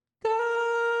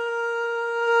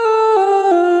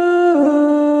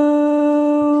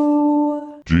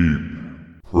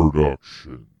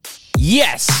Productions.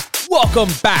 Yes! Welcome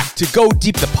back to Go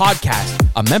Deep the Podcast,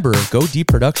 a member of Go Deep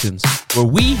Productions, where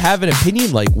we have an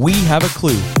opinion like we have a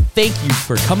clue. Thank you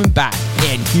for coming back,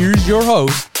 and here's your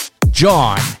host,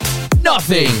 John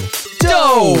Nothing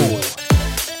Doe.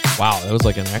 Wow, that was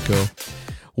like an echo.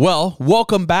 Well,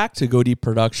 welcome back to Go Deep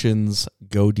Productions,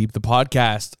 Go Deep the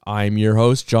Podcast. I'm your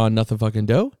host, John Nothing Fucking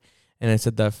Doe, and I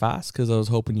said that fast because I was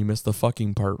hoping you missed the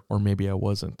fucking part, or maybe I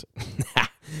wasn't.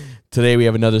 Today we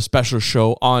have another special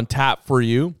show on tap for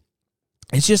you.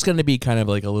 It's just going to be kind of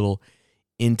like a little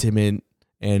intimate,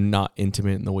 and not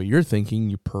intimate in the way you're thinking,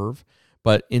 you perv,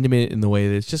 but intimate in the way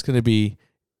that it's just going to be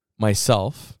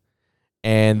myself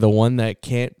and the one that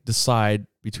can't decide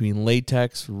between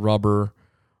latex, rubber,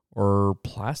 or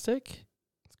plastic?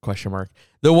 Question mark.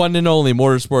 The one and only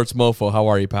Motorsports Mofo. How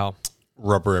are you, pal?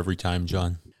 Rubber every time,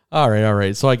 John. All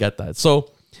right. So I get that.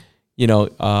 So,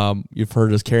 you've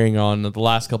heard us carrying on the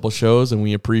last couple shows, and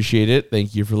we appreciate it.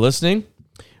 Thank you for listening.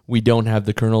 We don't have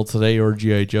the Colonel today or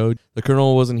G.I. Joe. The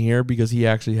Colonel wasn't here because he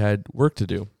actually had work to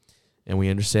do, and we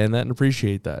understand that and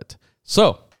appreciate that.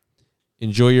 So,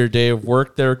 enjoy your day of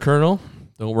work there, Colonel.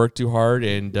 Don't work too hard.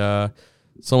 And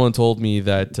someone told me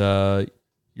that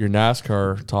your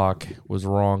NASCAR talk was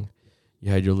wrong.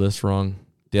 You had your list wrong.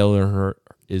 Dale Earnhardt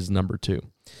is number 2.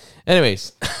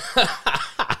 Anyways.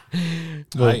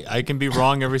 I can be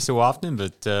wrong every so often,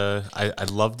 but I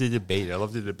love to debate. I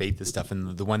love to debate this stuff.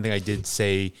 And the one thing I did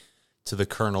say to the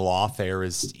Colonel off air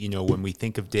is, when we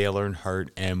think of Dale Earnhardt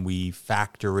and we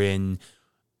factor in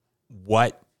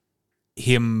what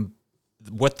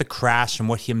the crash and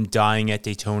what him dying at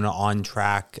Daytona on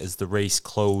track as the race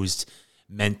closed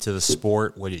meant to the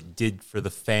sport, what it did for the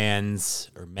fans,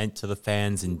 or meant to the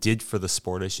fans and did for the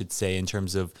sport, I should say, in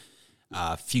terms of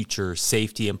future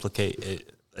safety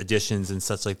additions and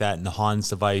such like that, and the Hans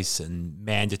device and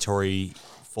mandatory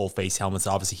full face helmets.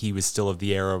 Obviously, he was still of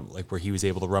the era where he was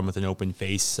able to run with an open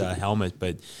face helmet,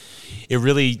 but it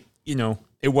really,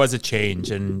 it was a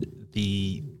change. And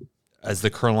as the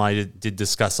Colonel and I did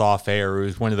discuss off air, it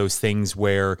was one of those things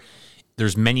where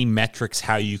there's many metrics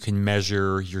how you can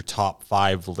measure your top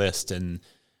 5 list, and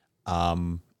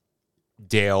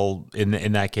Dale,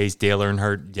 in that case, Dale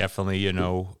Earnhardt, definitely,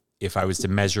 if I was to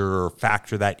measure or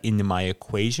factor that into my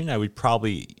equation, I would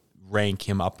probably rank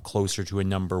him up closer to a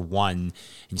number 1. And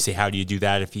you say, how do you do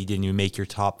that if he didn't even make your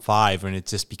top 5? And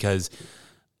it's just because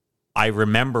I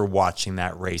remember watching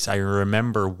that race. I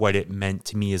remember what it meant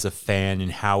to me as a fan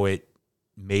and how it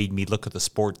made me look at the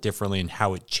sport differently and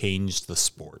how it changed the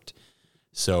sport.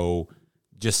 So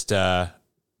just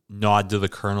nod to the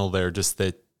Colonel there, just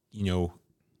that,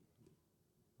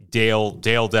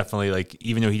 Dale definitely,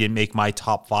 even though he didn't make my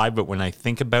top 5, but when I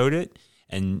think about it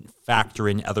and factor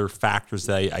in other factors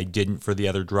that I didn't for the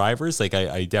other drivers, I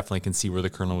definitely can see where the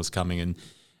Colonel was coming. And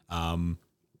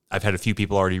I've had a few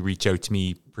people already reach out to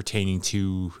me pertaining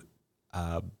to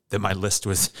that my list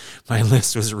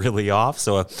was really off.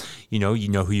 So, you know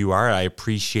who you are. I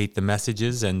appreciate the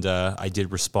messages, and I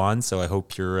did respond. So I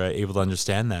hope you're able to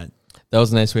understand that. That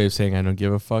was a nice way of saying I don't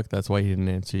give a fuck. That's why he didn't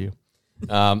answer you.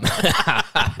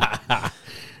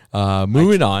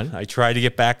 Moving on. I try to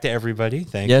get back to everybody.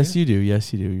 Thank you. Yes, you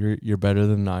do. You're better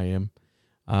than I am.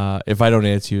 If I don't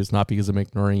answer you, it's not because I'm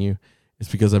ignoring you. It's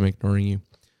because I'm ignoring you.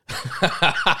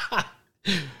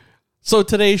 So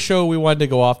today's show, we wanted to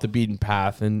go off the beaten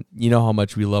path, and you know how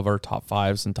much we love our top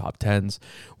 5s and top 10s.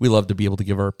 We love to be able to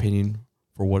give our opinion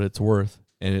for what it's worth,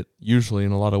 and it usually,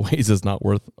 in a lot of ways, is not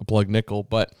worth a plug nickel,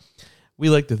 but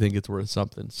we like to think it's worth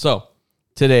something. So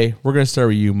today, we're going to start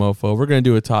with you, Mofo. We're going to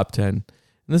do a top 10. And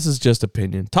this is just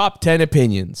opinion. Top 10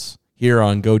 opinions here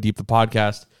on Go Deep the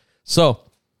Podcast. So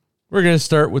we're going to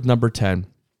start with number 10.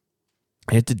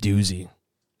 It's a doozy.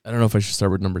 I don't know if I should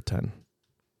start with number 10.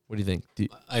 What do you think?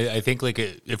 I think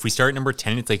if we start at number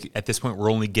 10, it's at this point,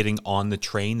 we're only getting on the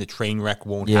train. The train wreck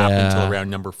won't happen until around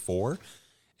number 4.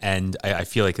 And I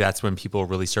feel like that's when people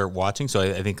really start watching. So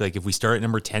I think if we start at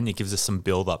number 10, it gives us some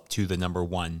build up to the number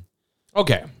 1.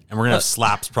 Okay. And we're going to have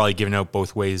slaps probably given out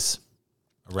both ways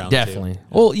around definitely. the table.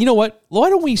 Well, you know what? Why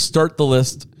don't we start the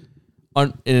list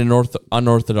in an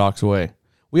unorthodox way?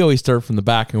 We always start from the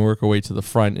back and work our way to the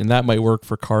front, and that might work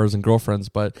for cars and girlfriends,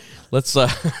 but let's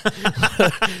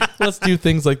let's do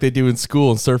things like they do in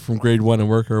school and start from grade 1 and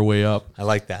work our way up. I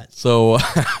like that. So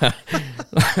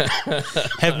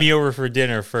have me over for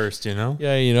dinner first,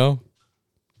 Yeah,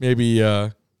 maybe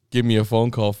give me a phone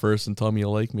call first and tell me you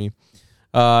like me.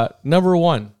 Number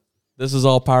 1, this is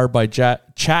all powered by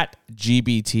Chat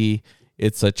GBT.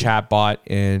 It's a chatbot,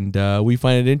 and we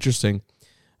find it interesting.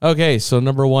 Okay, so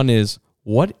number 1 is,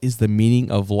 what is the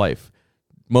meaning of life?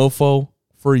 Mofo,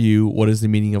 for you, what is the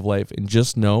meaning of life? And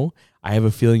just know, I have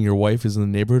a feeling your wife is in the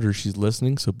neighborhood or she's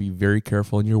listening, so be very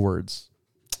careful in your words.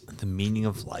 The meaning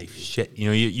of life. Shit.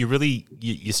 You really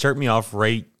start me off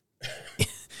right.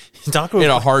 Talk about, in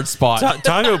a hard spot. Talk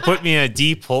about put me in a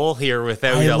deep hole here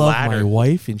without I a love ladder. my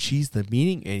wife, and she's the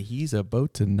meaning, and he's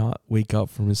about to not wake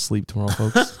up from his sleep tomorrow,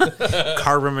 folks.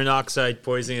 Carbon monoxide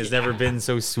poisoning has never been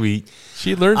so sweet.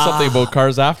 She learned something about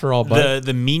cars after all, but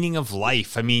the meaning of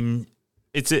life. I mean,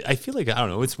 I feel like, I don't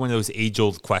know, it's one of those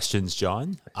age-old questions,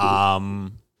 John. I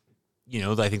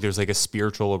think there's like a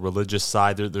spiritual or religious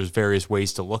side. There's various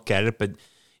ways to look at it, but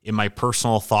in my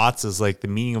personal thoughts is like the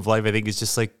meaning of life, I think is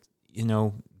just like,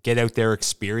 get out there,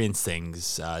 experience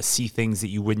things, see things that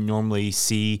you wouldn't normally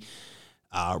see,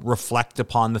 reflect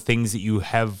upon the things that you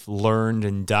have learned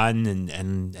and done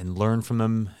and learn from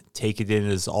them, take it in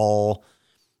as all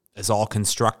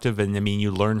constructive. And I mean,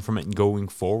 you learn from it and going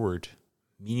forward.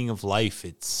 Meaning of life.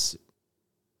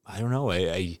 I don't know.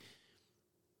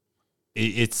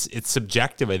 It's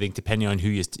subjective, I think, depending on who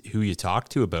you talk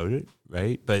to about it.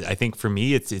 Right. But I think for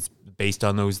me, it's based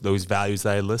on those values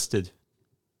that I listed.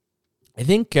 I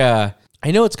think, I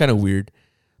know it's kind of weird,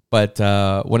 but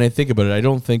when I think about it, I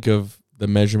don't think of the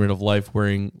measurement of life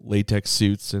wearing latex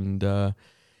suits and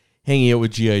hanging out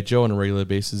with G.I. Joe on a regular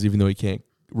basis, even though he can't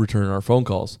return our phone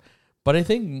calls. But I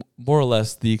think more or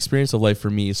less the experience of life for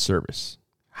me is service.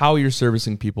 How you're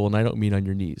servicing people, and I don't mean on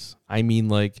your knees. I mean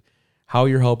like how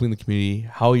you're helping the community,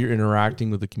 how you're interacting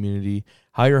with the community,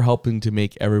 how you're helping to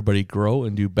make everybody grow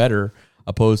and do better,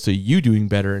 opposed to you doing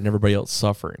better and everybody else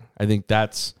suffering. I think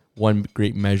that's one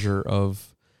great measure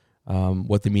of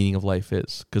what the meaning of life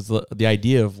is, because the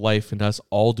idea of life and us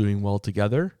all doing well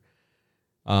together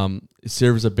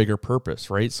serves a bigger purpose,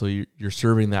 right? So you're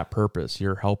serving that purpose.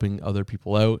 You're helping other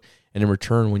people out, and in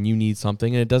return, when you need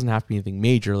something, and it doesn't have to be anything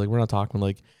major. Like, we're not talking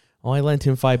like, oh, I lent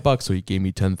him $5, so he gave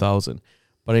me 10,000.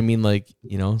 But I mean, like,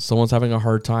 someone's having a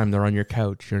hard time. They're on your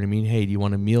couch. You know what I mean? Hey, do you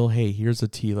want a meal? Hey, here's a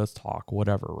tea. Let's talk.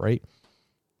 Whatever, right?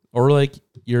 Or like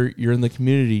you're in the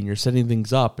community and you're setting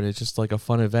things up, and it's just like a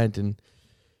fun event. And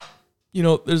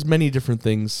there's many different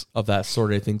things of that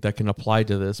sort, I think, that can apply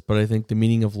to this. But I think the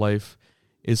meaning of life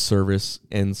is service,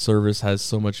 and service has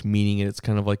so much meaning, and it's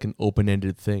kind of like an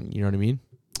open-ended thing. You know what I mean?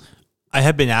 I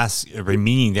have been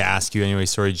meaning to ask you anyway.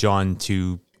 Sorry, John,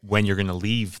 to when you're going to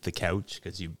leave the couch,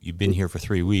 because you've been here for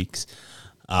 3 weeks.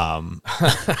 But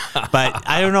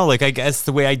I don't know. Like, I guess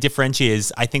the way I differentiate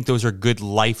is I think those are good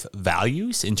life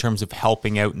values in terms of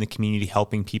helping out in the community,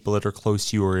 helping people that are close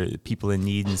to you or people in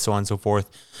need and so on and so forth.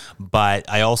 But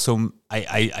I also,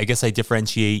 I guess I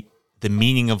differentiate the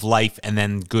meaning of life and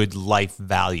then good life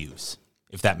values,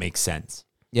 if that makes sense.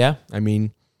 Yeah. I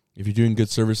mean, if you're doing good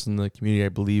service in the community, I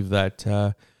believe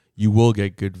that you will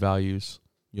get good values.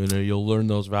 You'll learn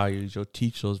those values. You'll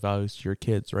teach those values to your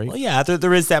kids, right? Well, yeah,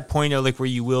 there is that point of like where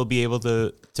you will be able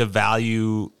to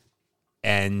value,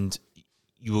 and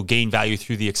you will gain value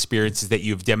through the experiences that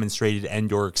you've demonstrated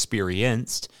and or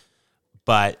experienced.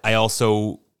 But I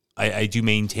also, I do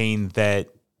maintain that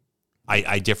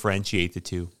I differentiate the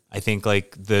two. I think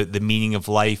like the meaning of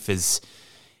life is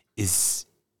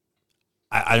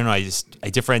I don't know. I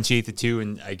differentiate the two.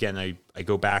 And again, I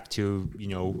go back to,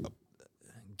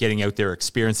 getting out there,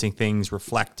 experiencing things,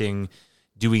 reflecting,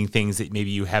 doing things that maybe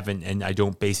you haven't. And I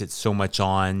don't base it so much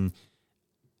on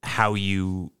how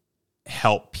you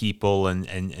help people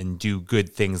and do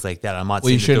good things like that. I'm not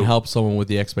saying you shouldn't help someone with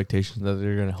the expectation that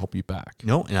they're going to help you back.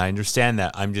 No, and I understand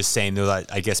that. I'm just saying though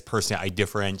that I guess personally I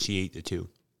differentiate the two.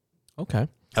 Okay.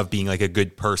 Of being like a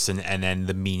good person and then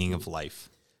the meaning of life.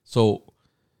 So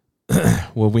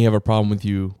when we have a problem with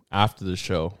you after the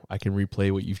show, I can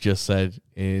replay what you've just said,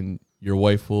 and your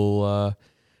wife will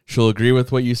she'll agree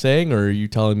with what you're saying, or are you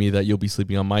telling me that you'll be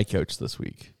sleeping on my couch this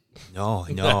week? No.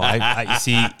 I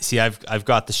see. I've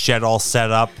got the shed all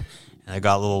set up, and I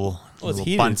got a little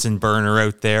Bunsen burner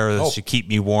out there that should keep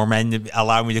me warm and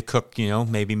allow me to cook.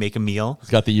 Maybe make a meal.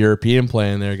 It's got the European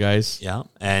plan there, guys. Yeah,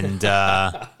 and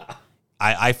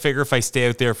I figure if I stay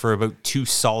out there for about 2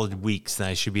 solid weeks, then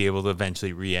I should be able to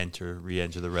eventually re-enter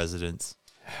the residence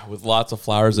with lots of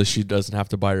flowers that she doesn't have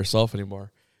to buy herself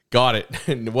anymore. Got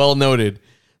it. Well noted.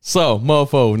 So,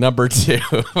 Mofo, number 2.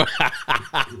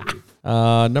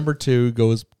 Number 2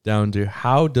 goes down to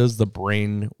how does the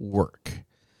brain work?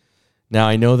 Now,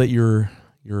 I know that you're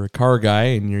a car guy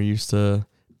and you're used to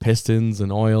pistons and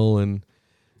oil and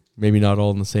maybe not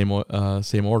all in the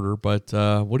same order, but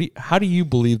how do you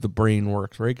believe the brain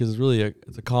works, right? Because it's really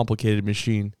it's a complicated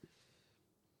machine.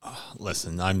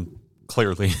 Listen, I'm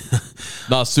clearly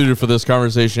not suited for this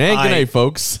conversation. Hey, good night,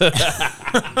 folks.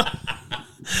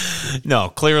 No,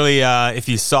 clearly, if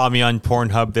you saw me on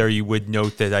Pornhub there, you would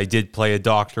note that I did play a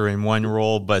doctor in one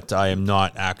role, but I am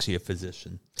not actually a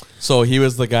physician. So he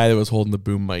was the guy that was holding the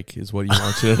boom mic, is what he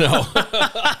wants you to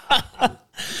know.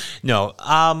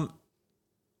 No.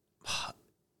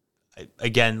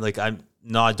 Again, like I'm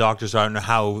not a doctor, so I don't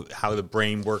know how the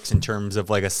brain works in terms of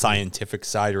like a scientific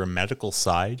side or a medical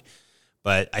side.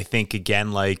 But I think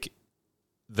again, like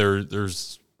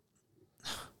there's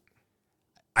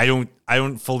I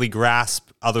don't fully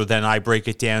grasp, other than I break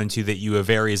it down to that you have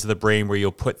areas of the brain where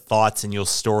you'll put thoughts and you'll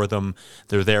store them.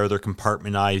 They're there, they're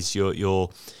compartmentalized.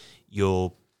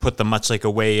 You'll put them much like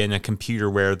away in a computer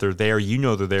where they're there. You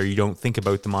know they're there. You don't think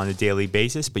about them on a daily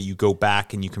basis, but you go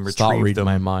back and you can retrieve them. Stop reading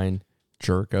my mind,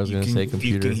 jerk. I was going to say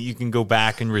computer. You can go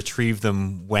back and retrieve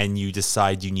them when you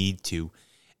decide you need to.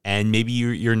 And maybe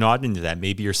you're not into that.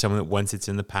 Maybe you're someone that once it's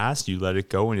in the past, you let it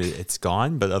go and it's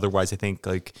gone. But otherwise, I think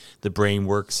like the brain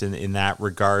works in that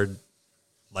regard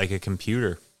like a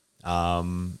computer.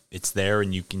 It's there,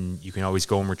 and you can always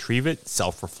go and retrieve it.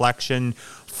 Self-reflection,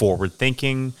 forward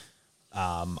thinking,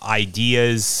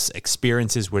 ideas,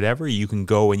 experiences, whatever. You can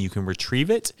go and you can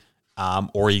retrieve it,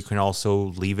 or you can also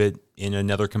leave it in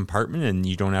another compartment, and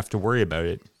you don't have to worry about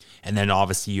it. And then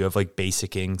obviously you have like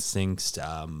basic instincts,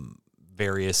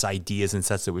 various ideas and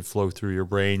sets that would flow through your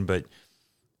brain, but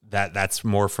that's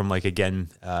more from like, again,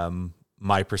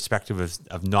 my perspective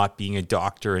of not being a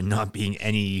doctor and not being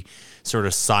any sort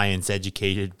of science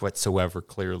educated whatsoever,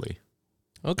 clearly.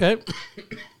 Okay.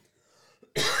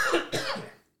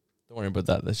 Don't worry about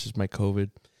that. That's just my COVID.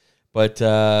 But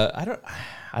I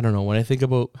don't know. When I think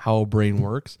about how a brain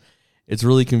works, it's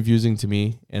really confusing to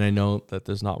me, and I know that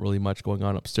there's not really much going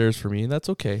on upstairs for me, and that's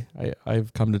okay.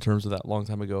 I've come to terms with that a long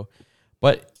time ago.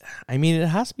 But, I mean, it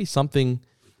has to be something,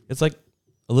 it's like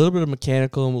a little bit of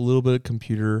mechanical and a little bit of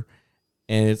computer,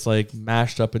 and it's like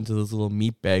mashed up into this little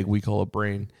meat bag we call a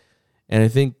brain. And I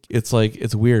think it's like,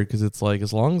 it's weird because it's like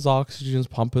as long as oxygen's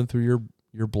pumping through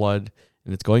your blood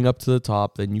and it's going up to the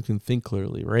top, then you can think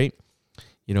clearly, right?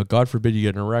 You know, God forbid you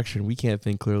get an erection, we can't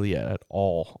think clearly at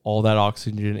all. All that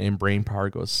oxygen and brain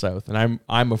power goes south. And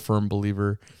I'm a firm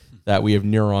believer that we have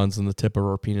neurons in the tip of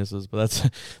our penises, but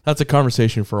that's a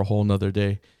conversation for a whole nother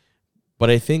day.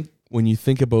 But I think when you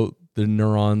think about the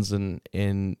neurons and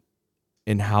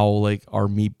how like our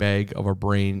meat bag of our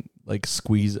brain like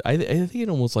squeeze, I think it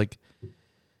almost like,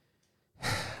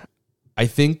 I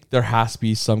think there has to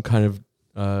be some kind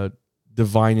of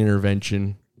divine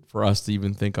intervention for us to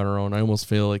even think on our own. I almost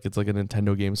feel like it's like a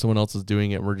Nintendo game. Someone else is doing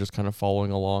it, and we're just kind of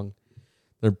following along.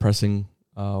 They're pressing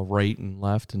right and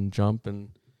left and jump, and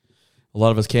a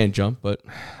lot of us can't jump, but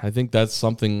I think that's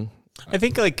something. I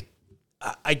think like,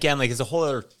 again, like it's a whole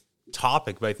other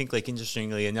topic, but I think like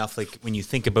interestingly enough, like when you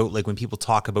think about like when people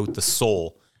talk about the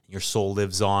soul, your soul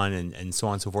lives on and so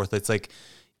on and so forth, it's like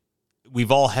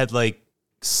we've all had like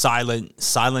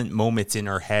silent moments in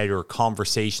our head or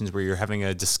conversations where you're having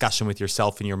a discussion with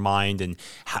yourself in your mind and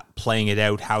playing it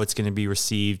out, how it's going to be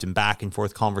received and back and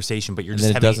forth conversation, but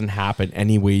it doesn't happen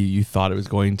any way you thought it was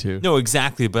going to. No,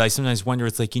 exactly. But I sometimes wonder,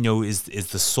 it's like, you know, is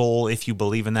the soul, if you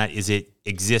believe in that, is it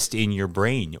exist in your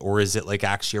brain, or is it like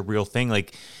actually a real thing?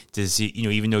 Like, does it, you know,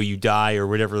 even though you die or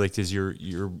whatever, like does your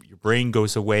brain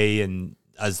goes away and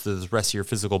as the rest of your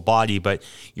physical body, but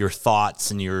your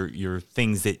thoughts and your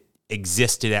things that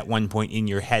existed at one point in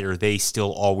your head, are they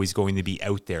still always going to be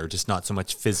out there, just not so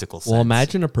much physical sense? Well,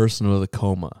 imagine a person with a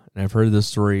coma, and I've heard this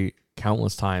story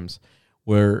countless times,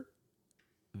 where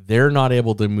they're not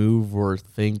able to move or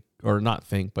think, or not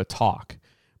think, but talk,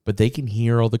 but they can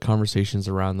hear all the conversations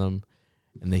around them,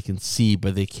 and they can see,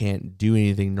 but they can't do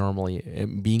anything normally,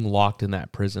 and being locked in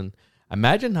that prison.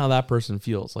 Imagine how that person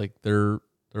feels. Like they're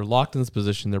locked in this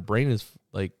position, their brain is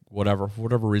like whatever, for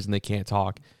whatever reason they can't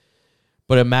talk.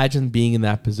 But imagine being in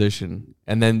that position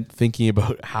and then thinking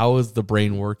about how is the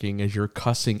brain working as you're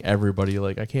cussing everybody.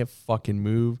 Like, I can't fucking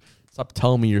move. Stop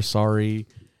telling me you're sorry.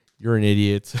 You're an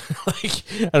idiot. Like,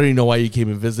 I don't even know why you came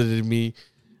and visited me.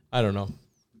 I don't know.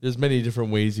 There's many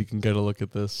different ways you can get a look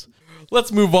at this.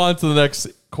 Let's move on to the next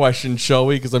question, shall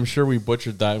we? Because I'm sure we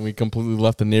butchered that and we completely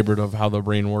left the neighborhood of how the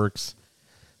brain works.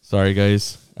 Sorry,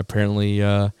 guys. Apparently,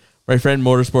 my friend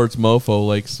Motorsports Mofo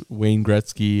likes Wayne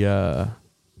Gretzky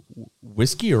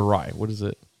whiskey or rye? What is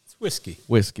it? It's whiskey.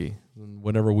 Whiskey.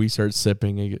 Whenever we start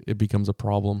sipping, it becomes a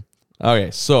problem. Okay,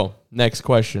 so next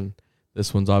question.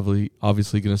 This one's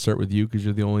obviously going to start with you because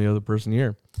you're the only other person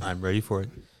here. I'm ready for it.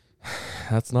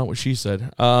 That's not what she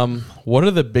said. What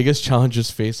are the biggest challenges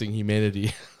facing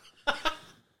humanity?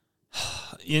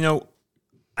 You know,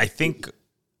 I think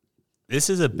this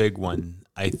is a big one.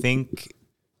 I think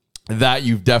That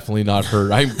you've definitely not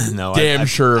heard. I'm No,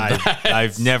 sure of that.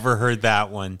 I've never heard that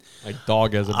one. My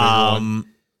dog has a big one.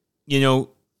 You know,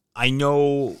 I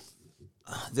know,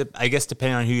 I guess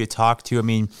depending on who you talk to, I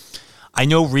mean, I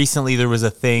know recently there was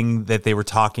a thing that they were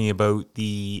talking about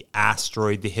the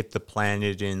asteroid that hit the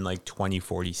planet in like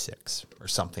 2046 or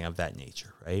something of that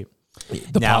nature, right?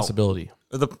 The possibility.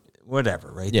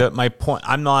 Whatever, right? Yeah. My point,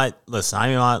 I'm not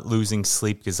losing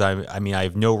sleep because I mean, I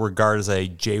have no regard as I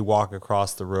jaywalk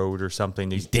across the road or something.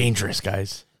 These dangerous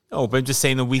guys. No, but I'm just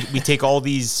saying that we take all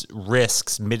these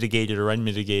risks, mitigated or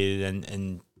unmitigated,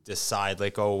 and decide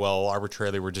like, oh, well,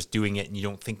 arbitrarily we're just doing it, and you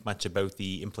don't think much about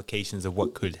the implications of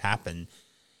what could happen.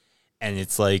 And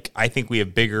it's like, I think we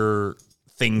have bigger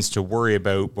things to worry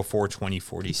about before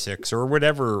 2046 or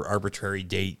whatever arbitrary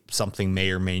date something may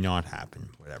or may not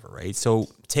happen, whatever, right? So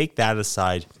take that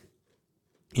aside.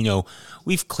 You know,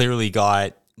 we've clearly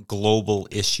got global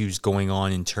issues going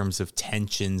on in terms of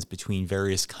tensions between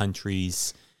various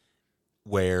countries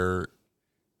where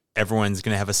everyone's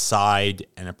going to have a side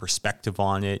and a perspective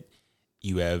on it.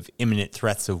 You have imminent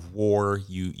threats of war.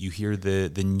 You hear the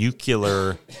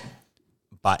nuclear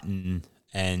button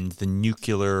and the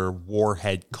nuclear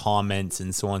warhead comments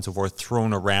and so on and so forth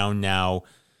thrown around now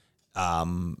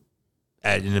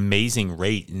at an amazing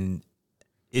rate. And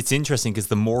it's interesting because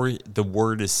the more the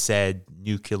word is said,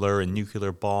 nuclear and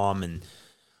nuclear bomb, and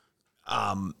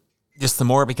just the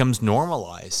more it becomes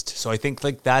normalized. So I think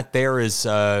like that there is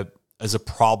a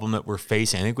problem that we're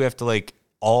facing. I think we have to like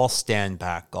all stand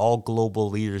back. All global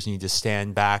leaders need to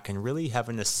stand back and really have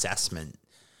an assessment.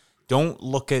 Don't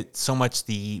look at so much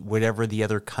the whatever the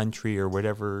other country or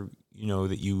whatever, you know,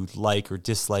 that you like or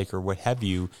dislike or what have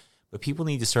you, but people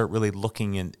need to start really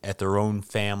looking at their own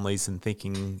families and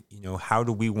thinking, you know, how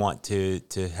do we want to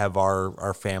have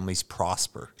our families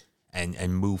prosper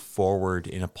and move forward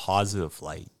in a positive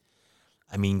light?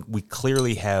 I mean, we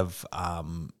clearly have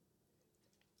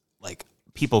like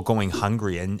people going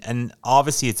hungry, and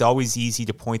obviously it's always easy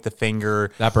to point the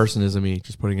finger. That person isn't me,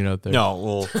 just putting it out there. No,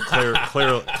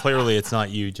 well, clearly it's not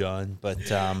you, John, but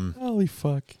holy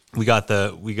fuck. We got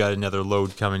another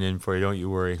load coming in for you, don't you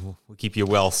worry. We'll keep you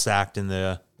well sacked in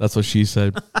the That's what she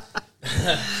said.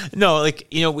 No, like,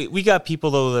 you know, we got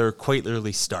people though that are quite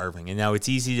literally starving, and now it's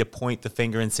easy to point the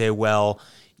finger and say, well,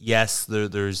 yes,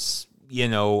 there's, you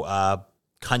know,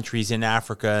 countries in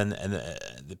Africa and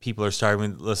the people are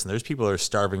starving. Listen, there's people that are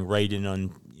starving right in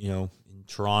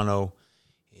Toronto,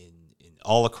 in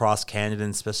all across Canada,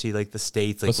 and especially like the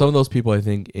States. Like, but some of those people, I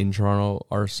think, in Toronto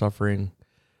are suffering.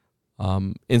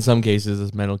 In some cases,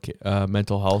 it's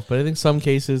mental health, but I think some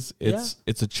cases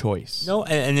it's a choice. No,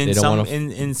 and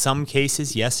in some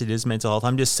cases, yes, it is mental health.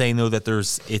 I'm just saying though that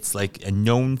it's like a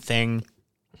known thing.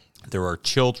 There are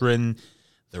children,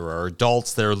 there are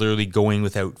adults that are literally going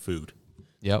without food.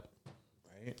 Yep.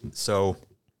 Right. So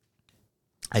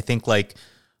I think like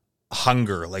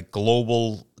hunger, like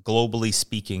globally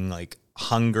speaking, like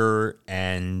hunger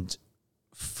and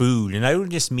food. And I don't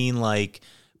just mean like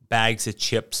bags of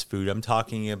chips food. I'm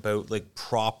talking about like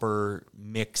proper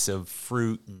mix of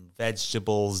fruit and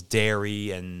vegetables, dairy,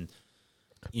 and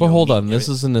but hold on, this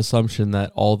is an assumption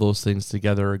that all those things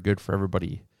together are good for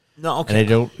everybody. No, okay.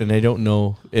 And I don't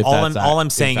know if all I'm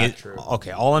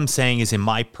saying is in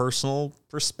my personal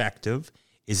perspective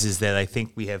is that I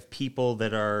think we have people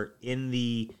that are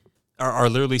are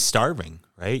literally starving,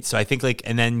 right? So I think like,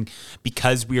 and then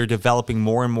because we are developing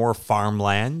more and more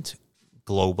farmland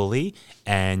globally,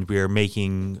 and we are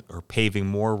making or paving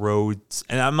more roads,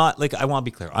 and I'm not like, I want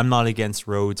to be clear, I'm not against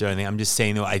roads or anything. I'm just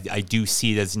saying though, I do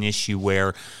see it as an issue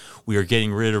where we are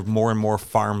getting rid of more and more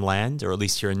farmland, or at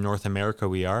least here in North America,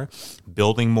 we are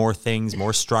building more things,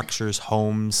 more structures,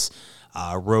 homes,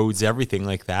 roads, everything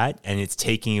like that. And it's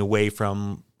taking away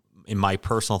from, in my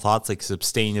personal thoughts, like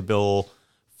sustainable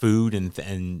food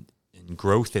and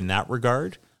growth in that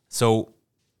regard. So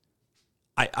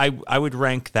I would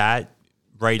rank that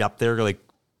right up there. Like,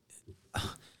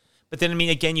 but then, I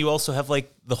mean, again, you also have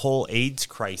like the whole AIDS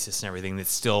crisis and everything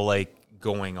that's still like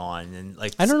going on, and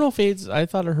like, I don't know if AIDS, I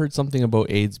thought I heard something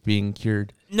about AIDS being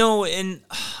cured. No, and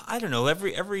I don't know,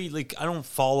 every like, I don't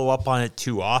follow up on it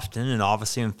too often, and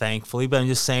obviously and thankfully, but I'm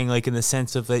just saying like in the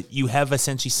sense of that you have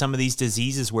essentially some of these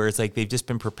diseases where it's like they've just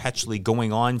been perpetually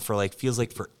going on for like, feels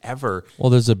like forever.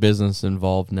 Well, there's a business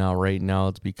involved now. Right now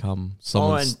it's become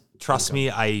someone's... and trust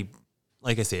me,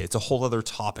 like I say, it's a whole other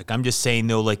topic. I'm just saying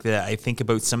though, like that I think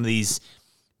about some of these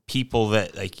people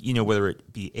that, like, you know, whether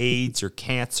it be AIDS or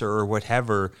cancer or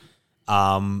whatever,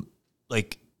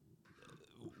 like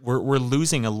we're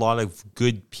losing a lot of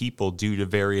good people due to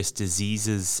various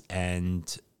diseases,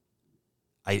 and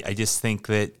I just think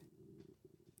that,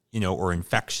 or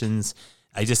infections.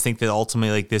 I just think that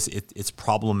ultimately, like this, it's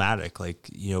problematic. Like,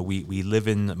 we live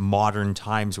in modern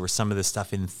times where some of this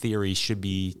stuff in theory should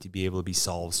be able to be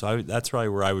solved. So that's probably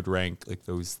where I would rank like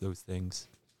those things.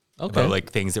 Okay. About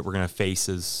like things that we're going to face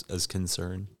as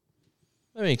concern.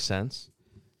 That makes sense.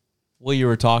 While you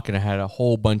were talking, I had a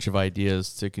whole bunch of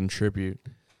ideas to contribute.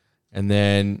 And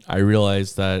then I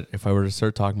realized that if I were to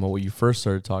start talking about what you first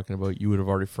started talking about, you would have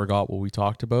already forgot what we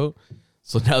talked about.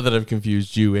 So now that I've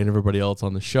confused you and everybody else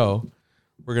on the show,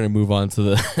 we're going to move on to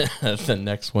the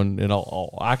next one. And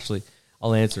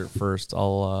I'll answer it first.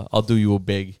 I'll do you a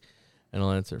big and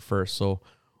I'll answer it first. So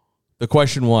the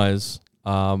question was,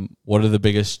 what are the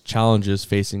biggest challenges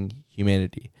facing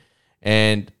humanity?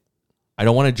 And I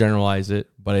don't want to generalize it,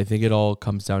 but I think it all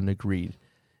comes down to greed.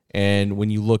 And when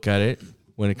you look at it,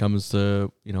 when it comes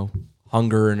to,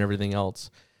 hunger and everything else,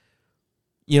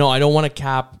 I don't want to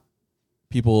cap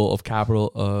people of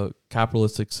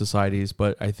capitalistic societies,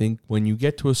 but I think when you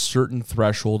get to a certain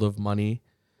threshold of money,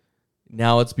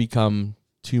 now it's become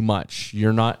too much.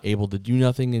 You're not able to do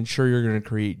nothing, and sure, you're going to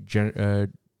create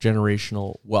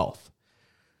generational wealth.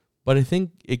 But I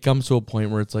think it comes to a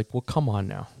point where it's like, well, come on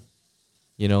now.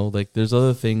 Like there's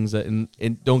other things that,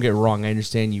 and don't get wrong, I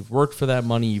understand you've worked for that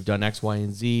money, you've done X, Y,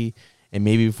 and Z, and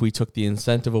maybe if we took the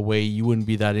incentive away, you wouldn't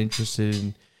be that interested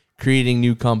in creating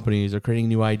new companies or creating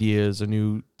new ideas or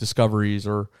new discoveries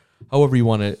or however you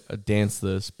want to dance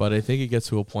this. But I think it gets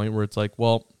to a point where it's like,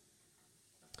 well,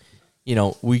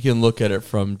 we can look at it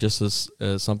from just as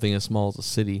something as small as a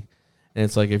city. And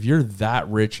it's like, if you're that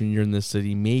rich and you're in this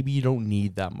city, maybe you don't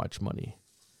need that much money.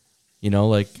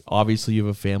 Like obviously you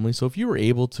have a family. So if you were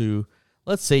able to,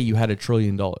 let's say you had $1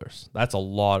 trillion, that's a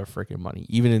lot of freaking money.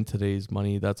 Even in today's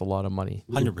money, that's a lot of money.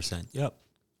 100%. Yep.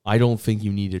 I don't think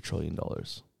you need $1 trillion.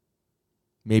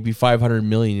 Maybe 500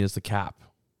 million is the cap.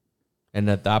 And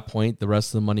at that point, the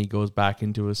rest of the money goes back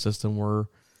into a system where,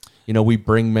 we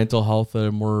bring mental health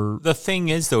and more. The thing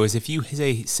is, though, is if you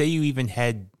say you even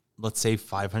had, let's say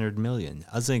 500 million,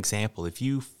 as an example, if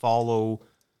you follow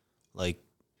like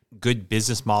good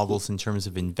business models in terms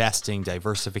of investing,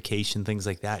 diversification, things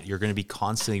like that, you're going to be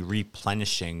constantly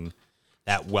replenishing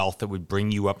that wealth that would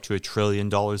bring you up to $1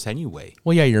 trillion anyway.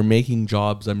 Well, yeah, you're making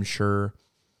jobs, I'm sure.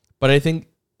 But I think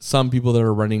some people that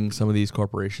are running some of these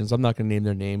corporations, I'm not going to name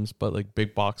their names, but like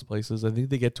big box places, I think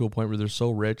they get to a point where they're so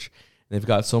rich and they've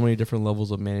got so many different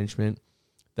levels of management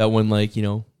that when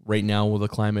right now with the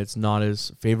climate's not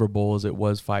as favorable as it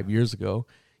was 5 years ago,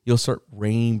 you'll start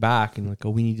reining back and like, oh,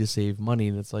 we need to save money.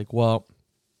 And it's like, well,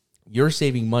 your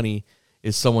saving money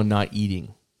is someone not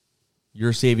eating.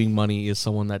 Your saving money is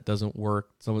someone that doesn't work.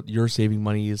 So your saving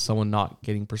money is someone not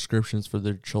getting prescriptions for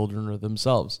their children or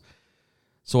themselves.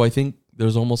 So I think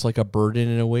there's almost like a burden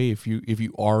in a way if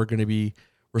you are going to be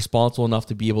responsible enough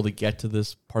to be able to get to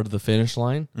this part of the finish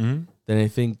line, then I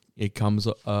think it comes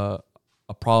a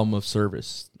problem of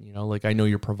service. Like I know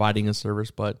you're providing a service,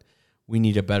 but we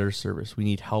need a better service. We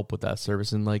need help with that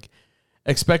service. And like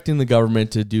expecting the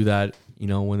government to do that,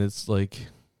 when it's like,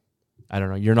 I don't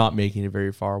know, you're not making it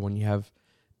very far when you have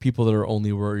people that are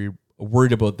only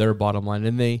worried about their bottom line.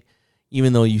 And they,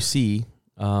 even though you see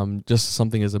just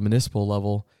something as a municipal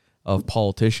level of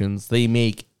politicians, they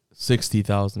make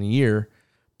 $60,000 a year,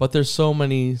 but there's so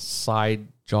many side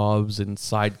jobs and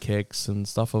sidekicks and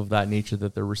stuff of that nature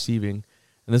that they're receiving.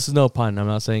 And this is no pun. I'm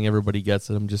not saying everybody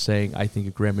gets it. I'm just saying I think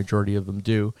a grand majority of them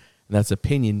do. And that's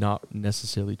opinion, not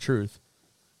necessarily truth.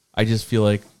 I just feel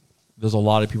like there's a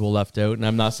lot of people left out. And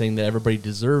I'm not saying that everybody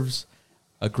deserves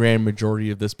a grand majority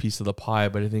of this piece of the pie.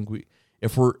 But I think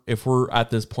if we're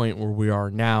at this point where we are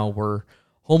now, where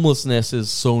homelessness is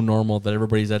so normal that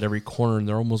everybody's at every corner and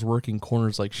they're almost working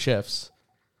corners like shifts,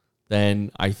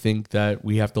 then I think that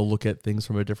we have to look at things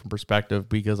from a different perspective,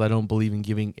 because I don't believe in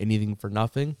giving anything for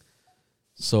nothing.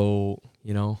 So,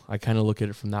 I kind of look at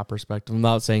it from that perspective. I'm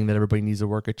not saying that everybody needs to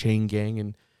work a chain gang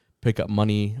and pick up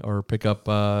money or pick up,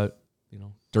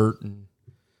 dirt and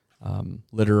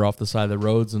litter off the side of the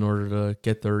roads in order to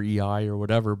get their EI or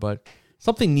whatever. But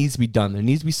something needs to be done. There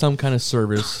needs to be some kind of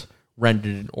service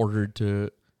rendered in order to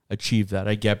achieve that.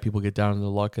 I get people get down on their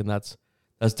luck, and that's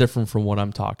different from what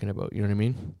I'm talking about. You know what I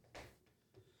mean?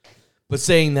 But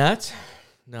saying that,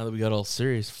 now that we got all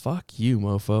serious, fuck you,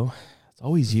 mofo. It's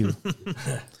always you. You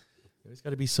always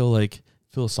got to be so like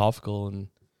philosophical and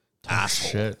talk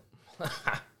shit.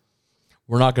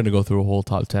 We're not going to go through a whole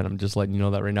top 10. I'm just letting you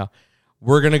know that right now.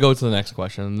 We're going to go to the next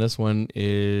question. And this one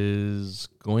is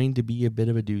going to be a bit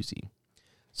of a doozy.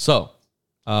 So,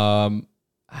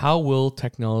 how will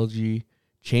technology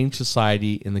change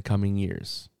society in the coming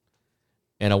years?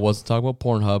 And I wasn't talking about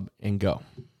Pornhub, and go.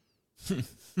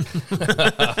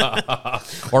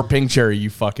 Or pink cherry, you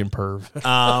fucking perv.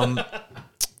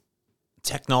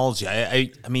 Technology.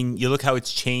 I mean, you look how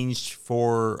it's changed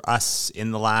for us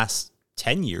in the last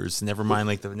 10 years, never mind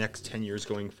like the next 10 years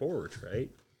going forward, right?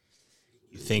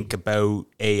 You think about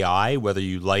AI, whether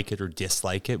you like it or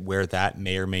dislike it, where that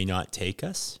may or may not take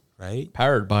us, right?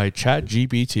 Powered by Chat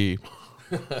GBT.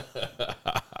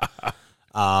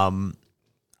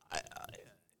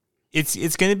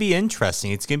 It's going to be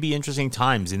interesting. It's going to be interesting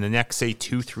times in the next, say,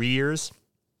 2-3 years.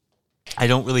 I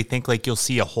don't really think like you'll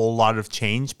see a whole lot of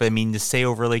change, but I mean, to say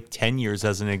over like 10 years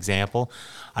as an example,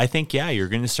 I think, yeah, you're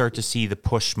going to start to see the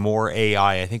push more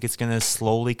AI. I think it's going to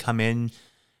slowly come in,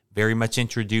 very much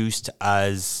introduced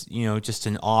as, you know, just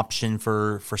an option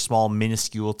for small,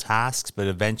 minuscule tasks, but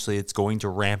eventually it's going to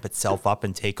ramp itself up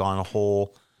and take on a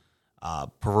whole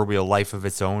proverbial life of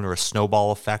its own, or a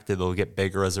snowball effect that'll get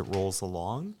bigger as it rolls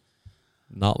along.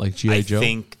 Not like G.I. Joe. I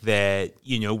think that,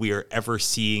 you know, we are ever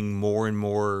seeing more and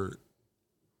more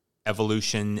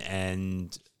evolution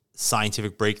and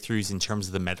scientific breakthroughs in terms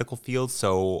of the medical field.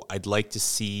 So I'm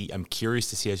curious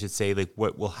to see, I should say, like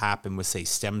what will happen with, say,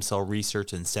 stem cell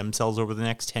research and stem cells over the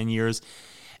next 10 years,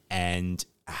 and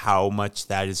how much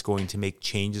that is going to make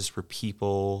changes for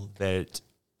people that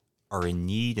are in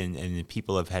need, and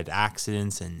people have had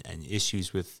accidents and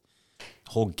issues with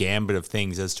a whole gambit of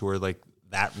things as to where like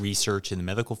that research in the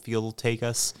medical field will take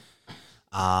us.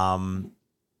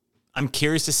 I'm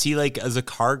curious to see, like, as a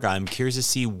car guy, I'm curious to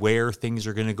see where things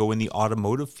are going to go in the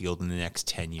automotive field in the next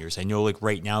 10 years. I know, like,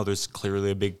 right now there's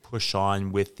clearly a big push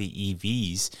on with the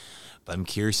EVs, but I'm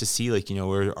curious to see, like, you know,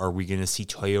 are we going to see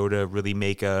Toyota really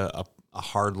make a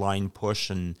hard line push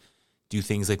and do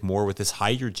things like more with this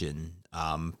hydrogen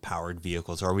powered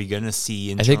vehicles? Are we going to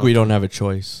see? I think we don't have a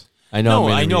choice. I know.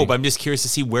 No, I know, but I'm just curious to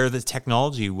see where the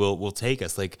technology will take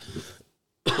us. Like,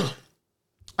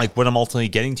 like what I'm ultimately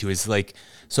getting to is like,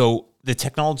 so the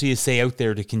technology is, say, out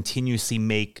there to continuously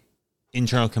make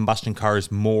internal combustion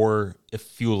cars more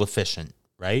fuel efficient,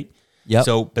 right? Yeah.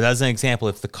 So, but as an example,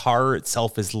 if the car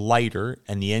itself is lighter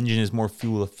and the engine is more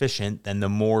fuel efficient, then the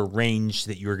more range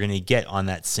that you're going to get on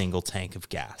that single tank of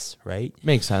gas, right?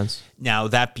 Makes sense. Now,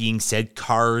 that being said,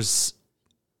 cars,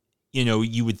 you know,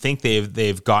 you would think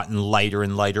they've gotten lighter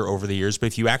and lighter over the years, but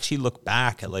if you actually look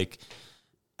back at, like,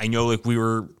 I know, like, we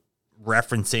were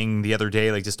referencing the other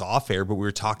day, like just off air, but we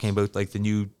were talking about like the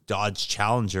new Dodge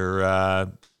Challenger,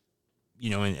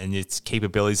 you know, and its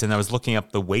capabilities. And I was looking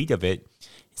up the weight of it.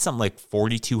 It's something like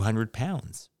 4,200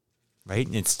 pounds, right?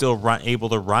 And it's still able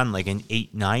to run like an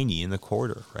 890 in the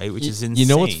quarter, right? Which is insane. You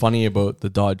know what's funny about the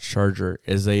Dodge Charger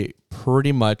is they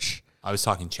pretty much... I was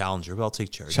talking Challenger, but I'll take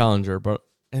Challenger, but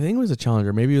I think it was a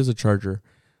Challenger. Maybe it was a Charger.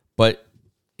 But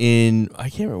I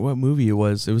can't remember what movie it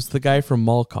was. It was the guy from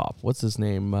Mall Cop. What's his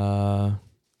name?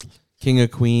 King of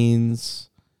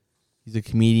Queens. He's a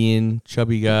comedian,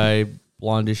 chubby guy,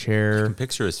 blondish hair. I can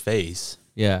picture his face.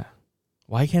 Yeah.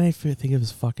 Why can't I think of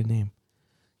his fucking name?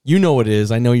 You know what it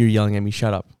is. I know you're yelling at me.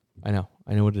 Shut up. I know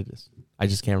what it is. I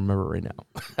just can't remember it right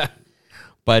now.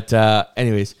 But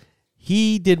anyways,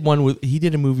 he did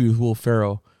a movie with Will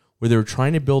Ferrell where they were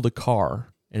trying to build a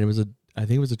car, and I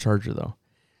think it was a Charger though.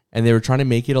 And they were trying to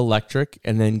make it electric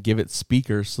and then give it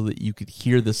speakers so that you could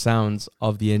hear the sounds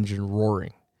of the engine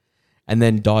roaring. And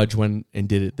then Dodge went and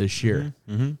did it this year.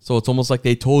 Mm-hmm. So it's almost like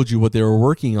they told you what they were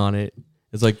working on it.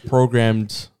 It's like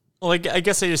programmed. Well, I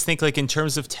guess I just think, like, in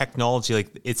terms of technology,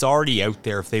 like, it's already out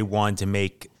there if they want to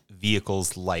make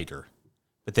vehicles lighter.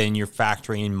 But then you're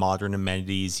factoring in modern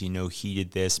amenities, you know,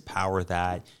 heated this, power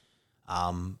that.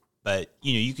 But,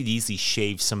 you know, you could easily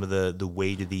shave some of the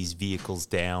weight of these vehicles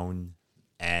down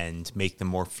and make them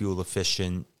more fuel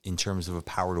efficient in terms of a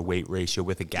power to weight ratio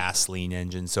with a gasoline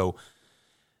engine. So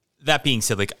that being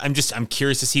said, like, I'm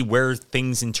curious to see where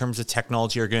things in terms of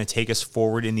technology are going to take us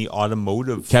forward in the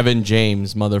automotive. Kevin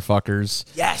James, motherfuckers.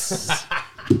 Yes.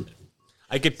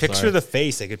 I could picture the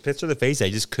face. I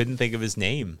just couldn't think of his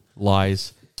name.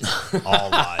 Lies. All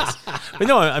lies. But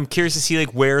no, I'm curious to see,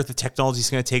 like, where the technology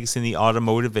is going to take us in the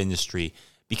automotive industry,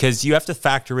 because you have to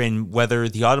factor in whether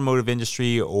the automotive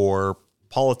industry or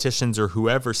politicians or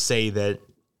whoever say that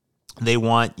they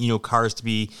want, you know, cars to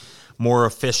be more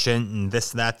efficient and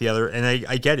this, that, the other. And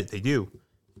I get it. They do.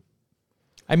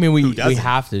 I mean, we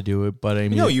have to do it, but I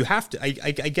mean... No, you have to.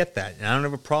 I get that. And I don't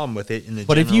have a problem with it in the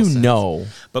But if you sense. know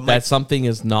that something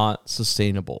is not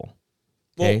sustainable,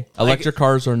 okay? Well, electric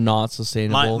cars are not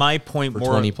sustainable my point for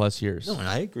more, 20 plus years. No, and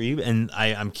I agree. And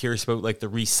I'm curious about, like, the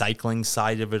recycling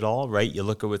side of it all, right? You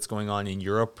look at what's going on in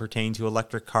Europe pertaining to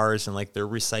electric cars and, like, their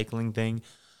recycling thing.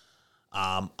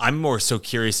 I'm more so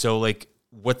curious. So, like,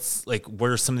 what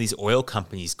are some of these oil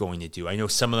companies going to do? I know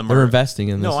some of them They're investing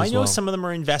in this. No, I as know well. some of them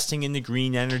are investing in the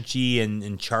green energy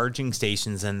and charging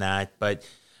stations and that. But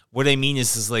what I mean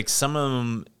is like some of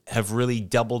them have really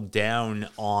doubled down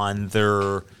on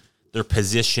their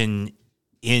position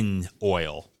in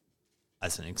oil,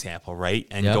 as an example, right?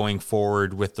 And going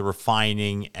forward with the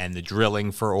refining and the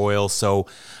drilling for oil. So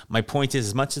my point is,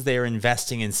 as much as they are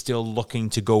investing and still looking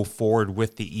to go forward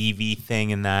with the EV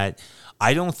thing and that,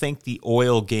 I don't think the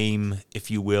oil game, if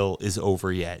you will, is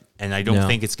over yet. And I don't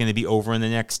think it's going to be over in the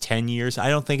next 10 years. I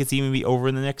don't think it's even be over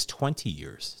in the next 20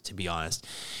 years, to be honest.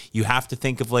 You have to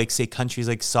think of, like, say, countries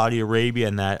like Saudi Arabia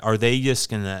and that. Are they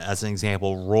just going to, as an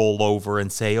example, roll over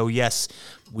and say, oh, yes,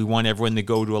 we want everyone to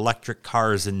go to electric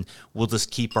cars and we'll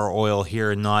just keep our oil here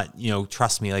and not,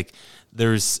 trust me, like,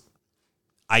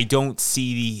 I don't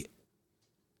see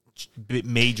the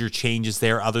major changes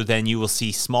there other than you will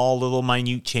see small little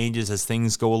minute changes as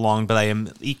things go along, but I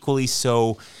am equally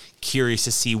so curious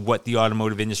to see what the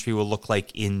automotive industry will look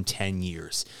like in 10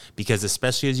 years, because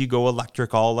especially as you go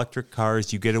electric, all electric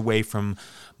cars, you get away from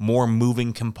more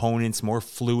moving components, more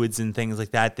fluids and things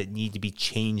like that need to be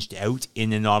changed out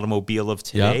in an automobile of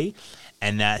today.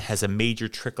 And that has a major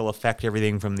trickle effect,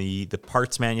 everything from the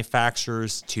parts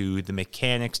manufacturers to the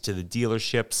mechanics to the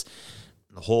dealerships,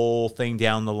 the whole thing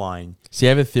down the line. See, I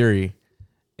have a theory,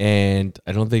 and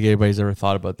I don't think anybody's ever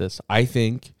thought about this. I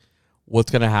think what's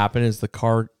going to happen is the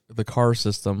car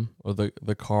system, or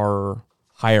the car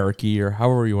hierarchy, or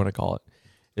however you want to call it,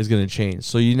 is going to change.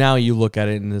 So you look at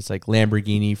it and it's like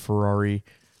Lamborghini, Ferrari,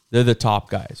 they're the top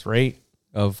guys, right?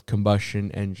 Of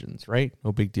combustion engines, right?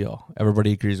 No big deal.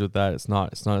 Everybody agrees with that. It's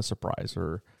not a surprise,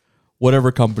 or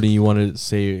whatever company you want to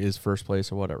say is first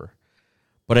place or whatever.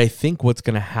 But I think what's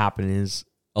going to happen is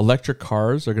electric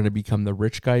cars are going to become the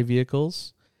rich guy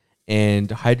vehicles, and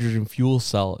hydrogen fuel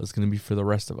cell is going to be for the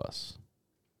rest of us.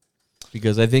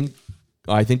 Because I think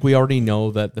we already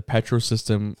know that the petrol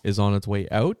system is on its way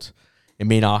out. It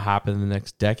may not happen in the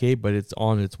next decade, but it's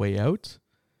on its way out.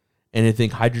 And I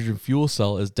think hydrogen fuel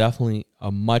cell is definitely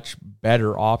a much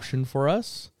better option for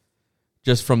us,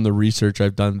 just from the research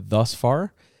I've done thus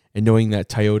far, and knowing that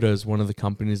Toyota is one of the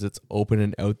companies that's open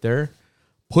and out there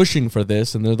pushing for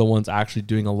this, and they're the ones actually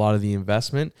doing a lot of the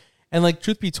investment. And like,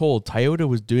 truth be told, Toyota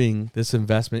was doing this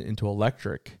investment into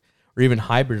electric or even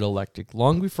hybrid electric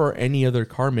long before any other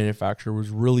car manufacturer was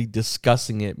really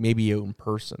discussing it, maybe out in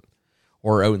person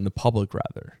or out in the public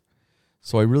rather.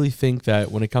 So I really think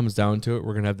that when it comes down to it,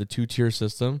 we're going to have the two-tier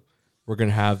system. We're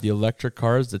going to have the electric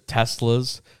cars, the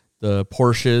Teslas, the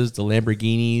Porsches, the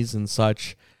Lamborghinis and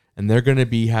such, and they're going to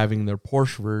be having their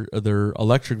their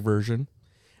electric version.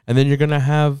 And then you're going to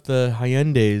have the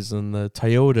Hyundais and the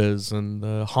Toyotas and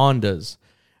the Hondas,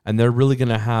 and they're really going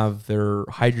to have their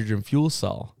hydrogen fuel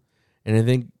cell. And I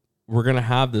think we're going to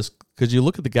have this, because you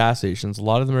look at the gas stations, a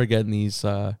lot of them are getting these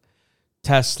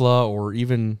Tesla, or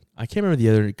even, I can't remember the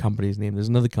other company's name. There's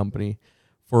another company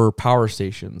for power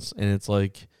stations. And it's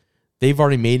like, they've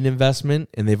already made an investment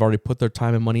and they've already put their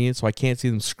time and money in. So I can't see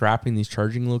them scrapping these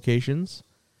charging locations.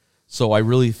 So I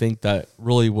really think that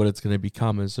really what it's going to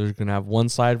become is they're going to have one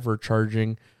side for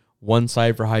charging, one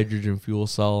side for hydrogen fuel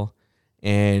cell,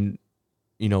 and,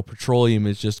 petroleum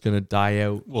is just going to die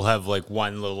out. We'll have like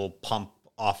one little pump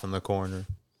off in the corner.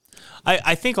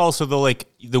 I think also, though, like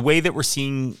the way that we're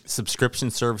seeing subscription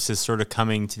services sort of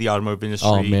coming to the automotive industry.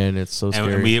 Oh man, it's so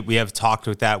scary. And we have talked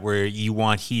with that, where you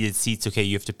want heated seats. Okay,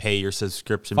 you have to pay your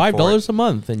subscription $5 a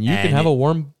month, and you can have a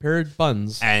warm pair of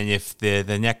buns. And if the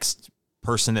next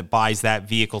person that buys that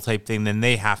vehicle type thing, then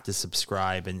they have to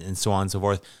subscribe and so on and so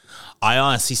forth. I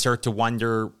honestly start to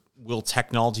wonder, will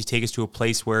technology take us to a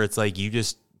place where it's like you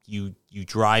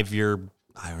drive your,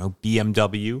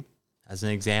 BMW as an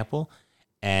example,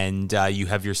 and you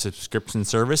have your subscription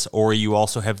service, or you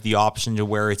also have the option to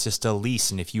where it's just a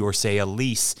lease. And if you are, say, a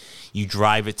lease, you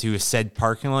drive it to a said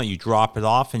parking lot, you drop it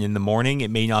off, and in the morning, it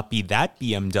may not be that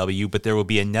BMW, but there will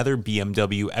be another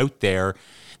BMW out there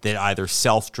that either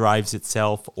self-drives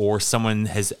itself or someone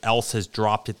else has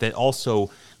dropped it that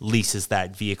also leases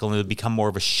that vehicle, and it'll become more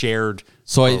of a shared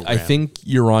program. I think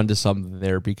you're onto something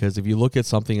there, because if you look at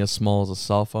something as small as a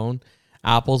cell phone,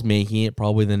 Apple's making it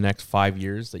probably in the next 5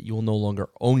 years that you will no longer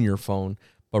own your phone,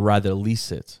 but rather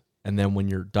lease it. And then when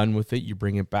you're done with it, you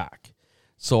bring it back.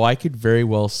 So I could very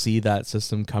well see that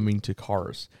system coming to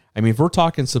cars. I mean, if we're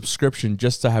talking subscription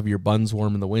just to have your buns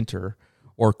warm in the winter,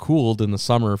 or cooled in the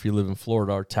summer if you live in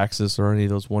Florida or Texas or any of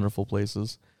those wonderful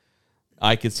places,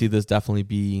 I could see this definitely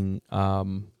being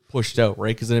pushed out,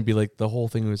 right? Because then it'd be like the whole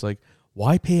thing was like,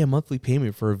 why pay a monthly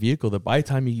payment for a vehicle that by the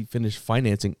time you finish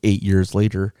financing 8 years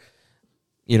later,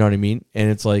 You know what I mean? And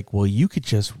it's like, well, you could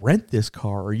just rent this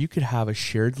car or you could have a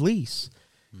shared lease.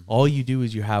 All you do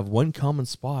is you have one common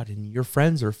spot and your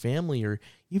friends or family or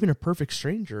even a perfect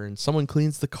stranger and someone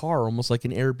cleans the car almost like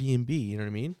an Airbnb. You know what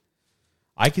I mean?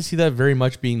 I can see that very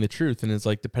much being the truth. And it's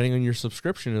like, depending on your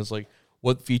subscription, is like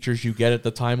what features you get at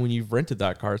the time when you've rented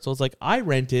that car. So it's like, I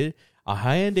rented a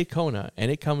high-end Daytona and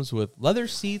it comes with leather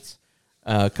seats,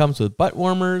 comes with butt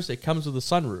warmers, it comes with a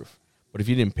sunroof. But if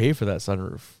you didn't pay for that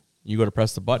sunroof, you go to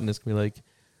press the button, it's going to be like,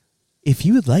 if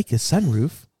you would like a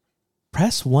sunroof,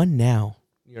 press 1 now.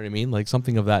 You know what I mean? Like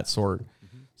something of that sort.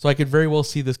 Mm-hmm. So I could very well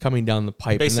see this coming down the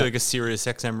pipe. Basically like a Sirius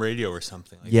XM radio or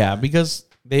something like that. Yeah, because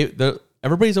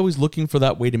everybody's always looking for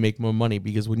that way to make more money,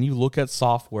 because when you look at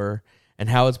software and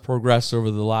how it's progressed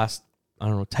over the last,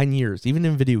 10 years, even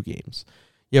in video games,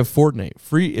 you have Fortnite.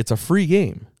 It's a free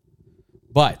game.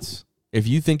 But if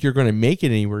you think you're going to make it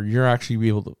anywhere, you're actually be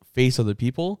able to face other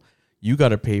people, you got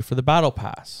to pay for the battle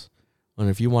pass. And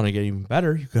if you want to get even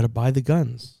better, you got to buy the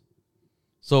guns.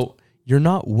 So you're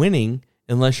not winning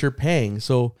unless you're paying.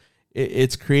 So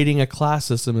it's creating a class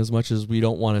system, as much as we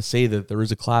don't want to say that there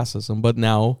is a class system. But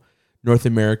now North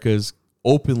America is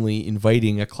openly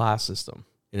inviting a class system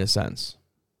in a sense.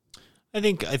 I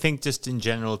think just in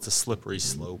general, it's a slippery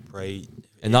slope, right?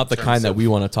 And not the kind that we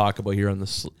want to talk about here on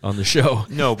the show.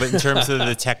 No, but in terms of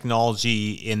the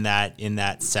technology in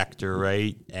that sector,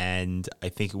 right? And I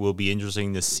think it will be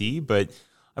interesting to see. But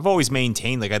I've always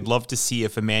maintained, like, I'd love to see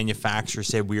if a manufacturer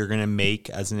said we are going to make,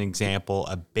 as an example,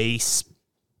 a base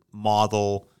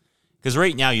model. Because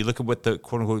right now, you look at what the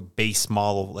quote unquote base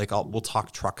model, like, we'll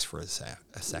talk trucks for a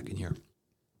second here.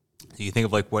 So you think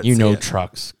of like what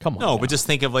trucks. Come on. No, but just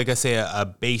think of like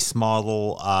a base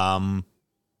model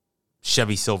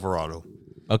Chevy Silverado.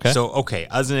 Okay. So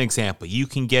as an example, you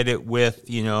can get it with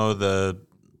the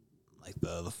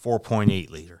 4.8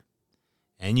 liter,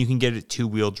 and you can get it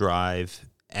 2-wheel drive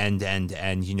and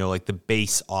like the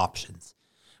base options.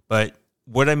 But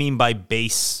what I mean by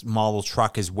base model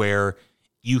truck is where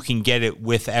you can get it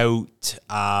without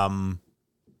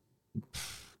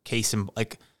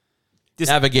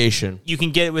navigation. You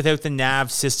can get it without the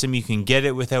nav system. You can get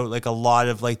it without like a lot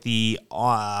of like the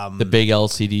big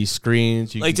LCD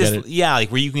screens. Like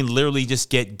where you can literally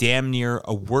just get damn near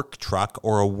a work truck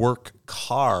or a work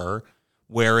car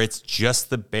where it's just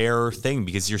the bare thing,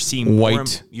 because you're seeing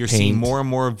seeing more and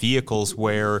more vehicles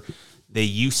where they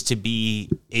used to be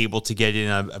able to get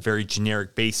in a very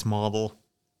generic base model,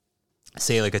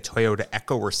 say like a Toyota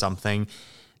Echo or something.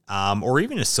 Or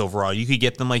even a Silverado, you could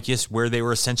get them like just where they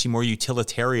were essentially more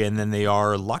utilitarian than they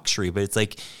are luxury. But it's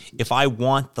like, if I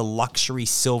want the luxury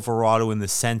Silverado in the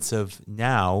sense of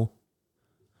now,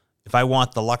 if I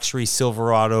want the luxury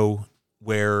Silverado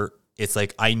where it's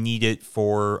like I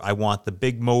want the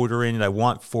big motor in it, I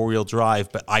want 4-wheel drive,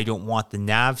 but I don't want the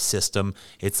nav system.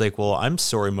 It's like, well, I'm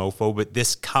sorry, Mofo, but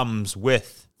this comes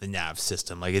with the nav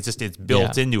system. Like it's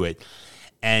built into it.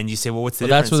 And you say, well, what's the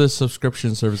difference? That's where the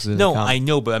subscription services No, I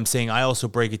know, but I'm saying I also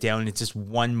break it down, and it's just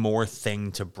one more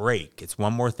thing to break. It's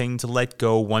one more thing to let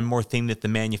go, one more thing that the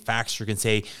manufacturer can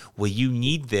say, well, you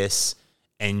need this,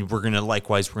 and we're going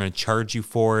to charge you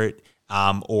for it.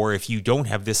 Or if you don't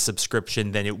have this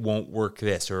subscription, then it won't work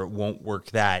this or it won't work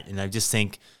that. And I just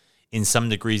think, in some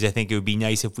degrees, I think it would be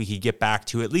nice if we could get back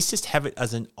to at least just have it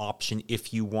as an option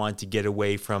if you want to get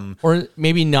away from... Or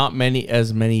maybe not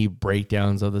as many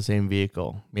breakdowns of the same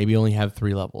vehicle. Maybe only have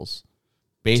 3 levels.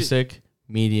 Basic,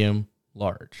 medium,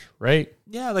 large, right?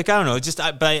 Yeah, like, I don't know.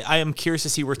 But I am curious to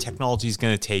see where technology is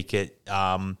going to take it.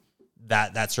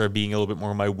 That sort of being a little bit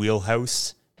more my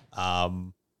wheelhouse.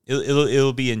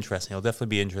 It'll be interesting. It'll definitely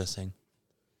be interesting.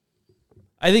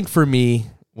 I think for me...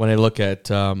 When I look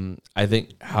at, I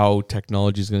think how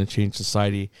technology is going to change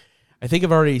society, I think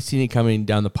I've already seen it coming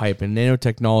down the pipe. And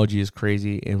nanotechnology is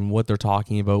crazy, and what they're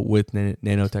talking about with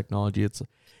nanotechnology, it's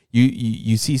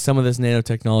you see some of this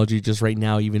nanotechnology just right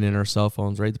now, even in our cell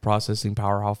phones, right? The processing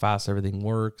power, how fast everything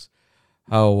works,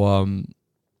 how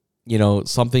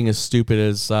something as stupid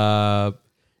as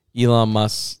Elon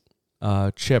Musk's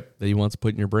chip that he wants to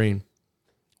put in your brain,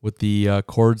 with the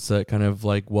cords that kind of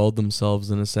like weld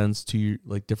themselves in a sense to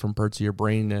like different parts of your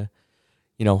brain to,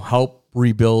 help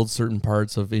rebuild certain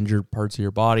parts of injured parts of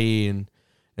your body and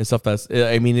stuff. It's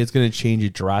going to change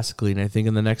it drastically. And I think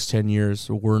in the next 10 years,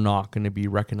 we're not going to be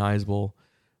recognizable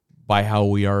by how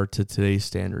we are to today's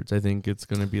standards. I think it's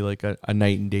going to be like a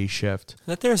night and day shift.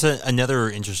 That there's another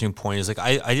interesting point is like,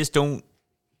 I just don't,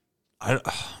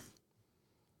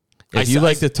 If you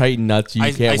like to tighten nuts,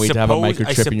 you can't wait to have a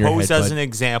microchip in your head. I suppose, as an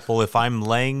example, if I'm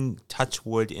laying, touch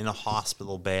wood, in a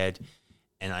hospital bed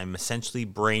and I'm essentially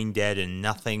brain dead and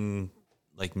nothing,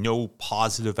 like no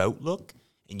positive outlook,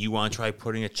 and you want to try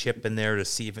putting a chip in there to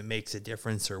see if it makes a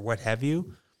difference or what have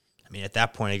you, I mean, at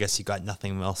that point, I guess you got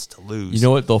nothing else to lose. You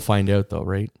know what they'll find out, though,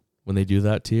 right? When they do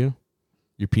that to you,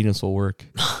 your penis will work.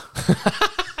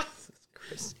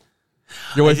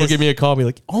 Your wife will give me a call and be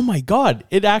like, oh, my God,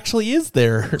 it actually is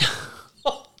there.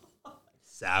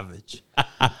 Savage.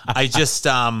 I just,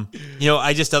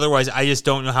 otherwise, I just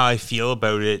don't know how I feel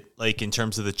about it, like, in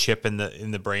terms of the chip in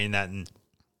the brain. And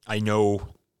I know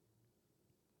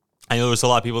there's a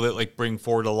lot of people that like bring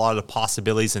forward a lot of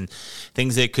possibilities and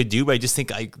things that it could do, but I just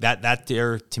think that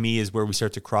there to me is where we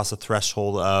start to cross a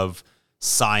threshold of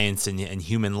science and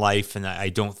human life. And I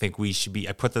don't think we should be,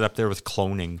 I put that up there with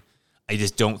cloning. I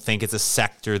just don't think it's a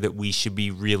sector that we should be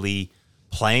really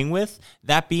playing with.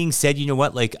 That being said, you know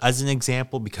what, like as an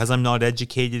example, because I'm not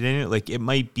educated in it, like it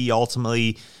might be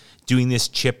ultimately doing this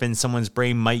chip in someone's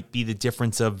brain might be the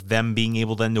difference of them being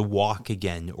able then to walk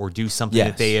again or do something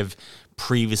that they have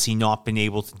previously not been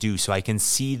able to do. So I can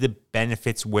see the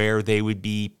benefits where they would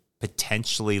be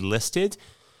potentially listed,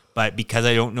 but because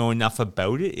I don't know enough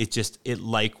about it, it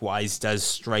likewise does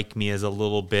strike me as a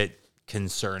little bit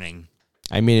concerning.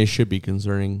 I mean, it should be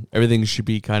concerning. Everything should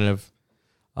be kind of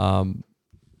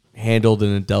handled in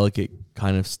a delicate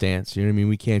kind of stance. You know what I mean?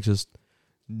 We can't just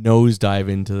nosedive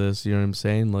into this. You know what I'm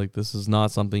saying? Like, this is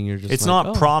not something you're just. It's like,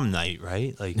 not prom night,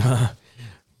 right? Like,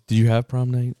 did you have prom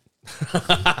night?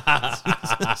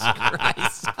 Jesus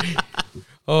Christ.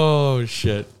 Oh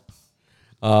shit.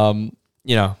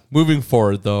 Moving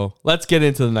forward though, let's get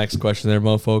into the next question there,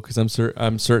 Mofo, because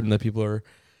I'm certain that people are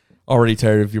already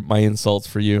tired of my insults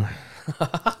for you.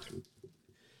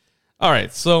 All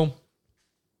right, so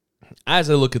as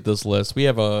I look at this list, we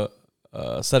have a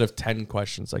set of 10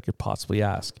 questions I could possibly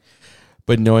ask.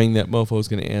 But knowing that Mofo is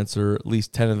going to answer at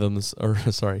least 5 of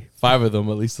them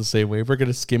at least the same way, we're going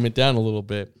to skim it down a little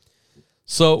bit.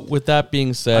 So with that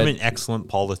being said, I'm an excellent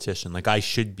politician. Like I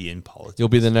should be in politics. You'll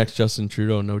be the next Justin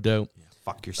Trudeau, no doubt. Yeah,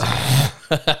 fuck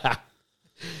yourself.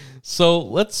 So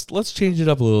let's change it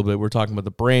up a little bit. We're talking about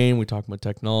the brain. We're talking about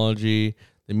technology,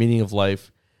 the meaning of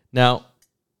life. Now,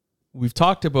 we've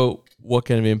talked about what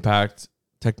kind of impact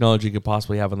technology could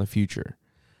possibly have on the future.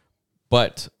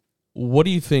 But what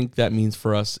do you think that means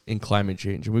for us in climate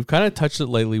change? And we've kind of touched it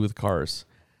lately with cars.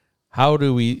 How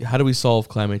do we solve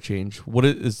climate change?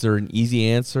 Is there an easy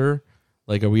answer?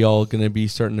 Like, are we all going to be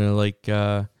starting to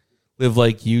live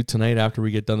like you tonight after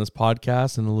we get done this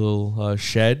podcast in a little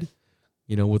shed,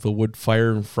 with a wood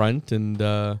fire in front and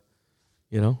that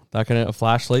kind of a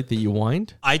flashlight that you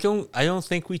wind? I don't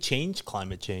think we change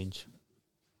climate change.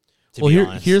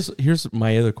 Here's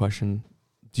my other question.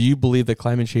 Do you believe that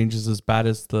climate change is as bad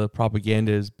as the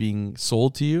propaganda is being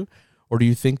sold to you? Or do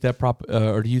you think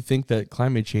that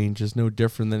climate change is no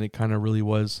different than it kind of really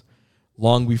was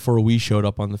long before we showed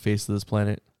up on the face of this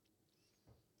planet?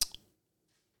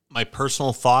 My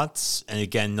personal thoughts, and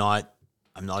again, I'm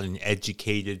not an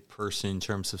educated person in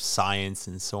terms of science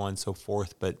and so on and so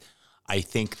forth, but I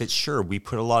think that sure, we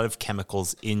put a lot of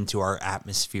chemicals into our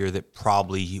atmosphere that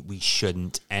probably we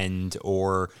shouldn't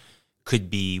or could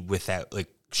be without,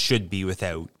 should be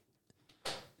without.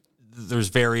 There's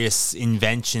various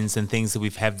inventions and things that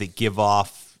we've had that give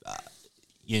off,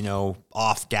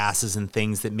 off gases and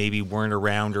things that maybe weren't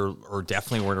around or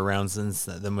definitely weren't around since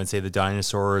say the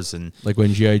dinosaurs and like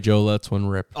when G.I. Joe lets one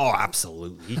rip. Oh,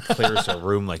 absolutely. He clears a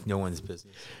room like no one's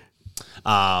business.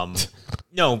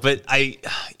 No, but I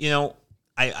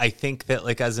think that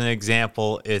like as an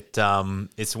example,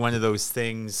 it's one of those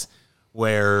things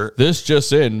where this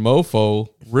just in, Mofo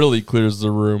really clears the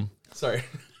room. Sorry.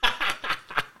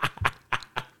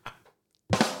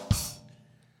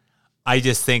 I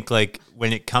just think like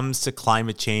when it comes to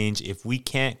climate change, if we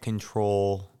can't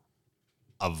control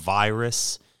a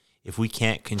virus, if we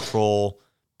can't control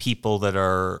people that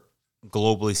are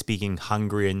globally speaking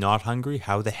hungry and not hungry,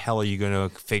 how the hell are you going to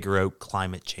figure out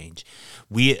climate change?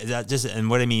 And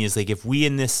what I mean is like if we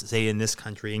in this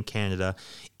country in Canada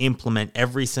implement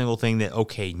every single thing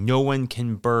that no one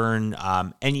can burn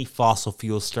any fossil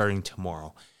fuels starting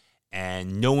tomorrow,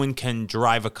 and no one can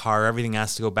drive a car, everything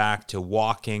has to go back to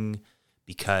walking.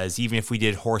 Because even if we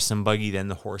did horse and buggy, then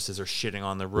the horses are shitting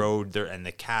on the road and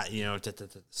the cat,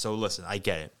 So listen, I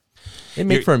get it. They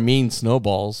make for mean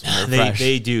snowballs.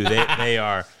 They do. They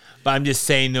are. But I'm just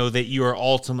saying, though, that you are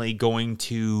ultimately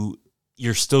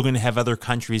you're still going to have other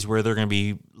countries where they're going to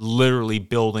be literally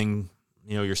building,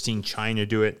 you're seeing China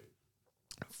do it,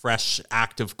 fresh,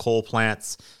 active coal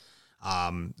plants. There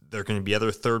are going to be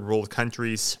other third world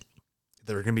countries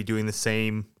that are going to be doing the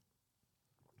same.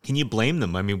 can you blame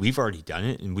them? I mean, we've already done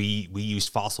it, and we used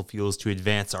fossil fuels to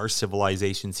advance our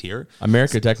civilizations here.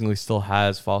 America technically still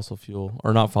has fossil fuel,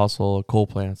 or not fossil, coal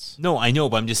plants. No, I know,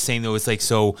 but I'm just saying, though, it's like,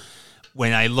 so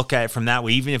when I look at it from that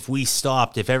way, even if we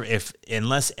stopped,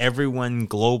 unless everyone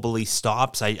globally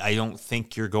stops, I don't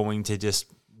think you're going to just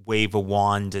wave a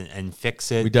wand and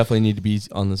fix it. We definitely need to be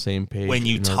on the same page. When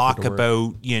you talk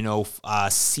about,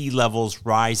 sea levels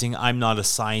rising, I'm not a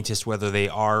scientist whether they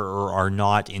are or are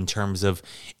not in terms of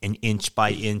an inch by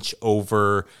inch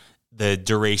over the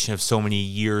duration of so many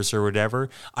years or whatever.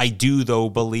 I do, though,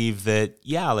 believe that,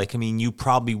 you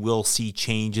probably will see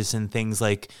changes in things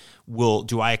like,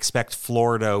 do I expect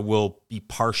Florida will be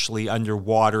partially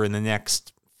underwater in the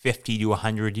next 50 to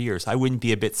 100 years? I wouldn't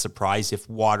be a bit surprised if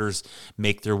waters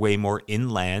make their way more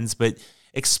inlands, but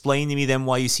explain to me then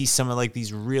why you see some of like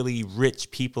these really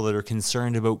rich people that are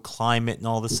concerned about climate and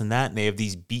all this and that, and they have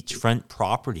these beachfront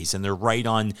properties and they're right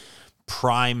on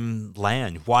prime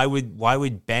land. Why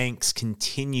would banks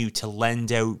continue to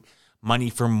lend out money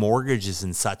for mortgages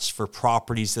and such for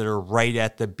properties that are right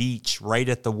at the beach, right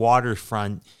at the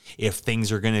waterfront, if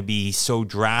things are going to be so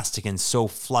drastic and so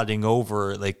flooding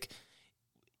over? Like,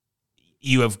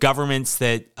 you have governments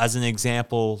that, as an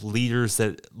example, leaders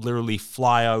that literally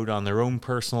fly out on their own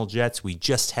personal jets. We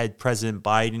just had President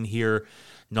Biden here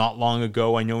not long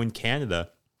ago, I know, in Canada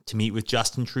to meet with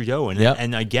Justin Trudeau.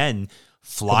 And again,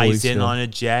 flies in on a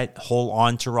jet, whole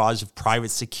entourage of private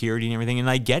security and everything. And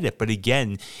I get it. But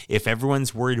again, if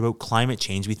everyone's worried about climate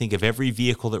change, we think of every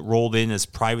vehicle that rolled in as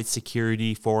private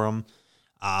security for them.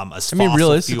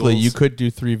 Realistically, you could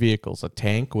do 3 vehicles, a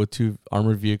tank with 2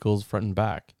 armored vehicles front and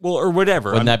back. Well, or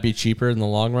whatever. Wouldn't that be cheaper in the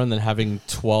long run than having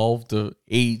 12 to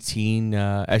 18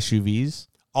 SUVs?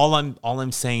 All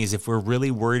I'm saying is, if we're really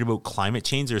worried about climate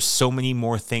change, there's so many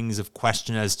more things of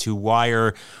question as to why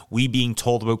are we being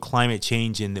told about climate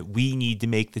change and that we need to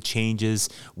make the changes.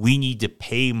 We need to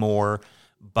pay more,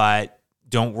 but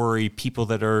don't worry, people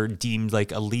that are deemed like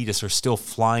elitists are still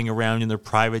flying around in their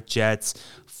private jets,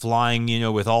 flying,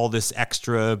 with all this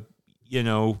extra,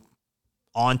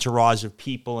 entourage of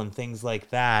people and things like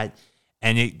that.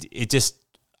 And it just,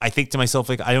 I think to myself,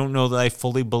 like, I don't know that I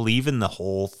fully believe in the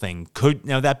whole thing.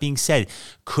 Now that being said,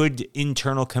 could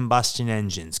internal combustion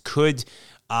engines, could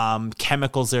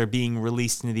chemicals that are being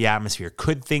released into the atmosphere,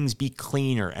 could things be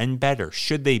cleaner and better?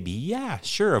 Should they be? Yeah,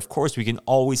 sure. Of course, we can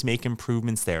always make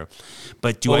improvements there.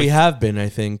 But we have been, I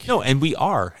think. No, and we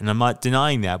are, and I'm not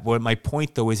denying that. What my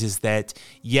point, though, is that,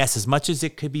 yes, as much as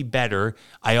it could be better,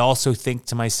 I also think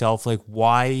to myself, like,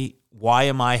 why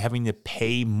am I having to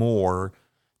pay more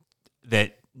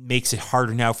that makes it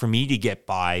harder now for me to get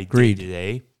by day to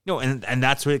day? No, and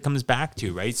that's what it comes back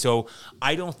to, right? So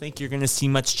I don't think you're going to see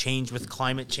much change with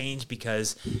climate change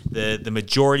because the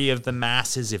majority of the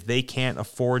masses, if they can't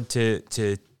afford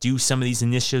to do some of these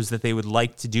initiatives that they would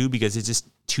like to do because it's just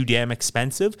too damn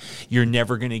expensive, you're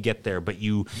never going to get there. But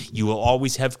you will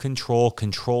always have control.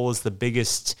 Control is the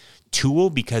biggest tool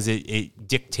because it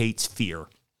dictates fear.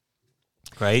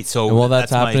 Right? So and while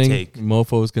that's happening, my take.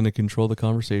 Mofo is going to control the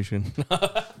conversation.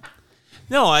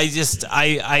 No, I'm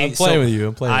playing with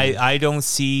you. I don't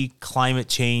see climate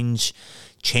change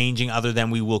changing other than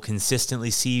we will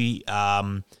consistently see,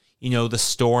 the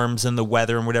storms and the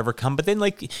weather and whatever come. But then,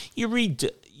 like, you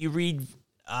read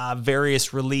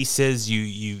various releases,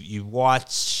 you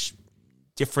watch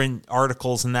different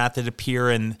articles and that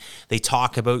appear, and they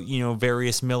talk about,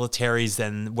 various militaries,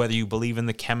 and whether you believe in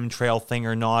the chemtrail thing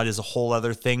or not is a whole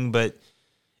other thing. But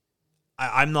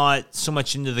I'm not so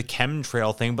much into the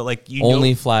chemtrail thing, but like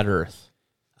only flat Earth.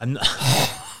 I'm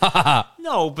not,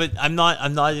 no, but I'm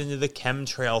not into the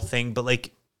chemtrail thing. But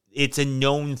like, it's a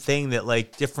known thing that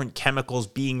like different chemicals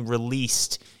being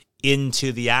released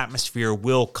into the atmosphere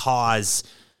will cause,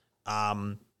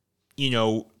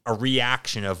 a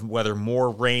reaction of whether more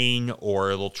rain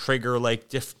or it'll trigger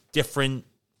like different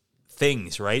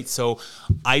things, right? So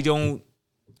I don't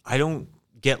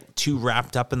get too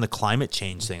wrapped up in the climate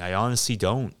change thing. I honestly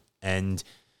don't. And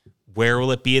where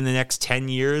will it be in the next 10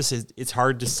 years? It's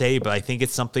hard to say, but I think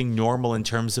it's something normal in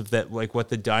terms of that, like what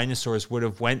the dinosaurs would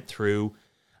have went through.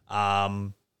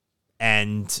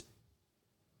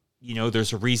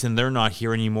 There's a reason they're not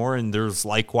here anymore. And there's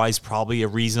likewise probably a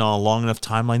reason on a long enough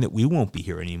timeline that we won't be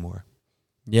here anymore.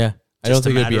 Yeah. I don't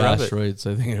think it'll be asteroids.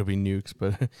 I think it'll be nukes,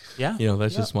 but yeah,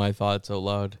 that's just my thoughts out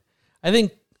loud. I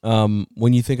think,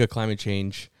 when you think of climate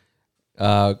change,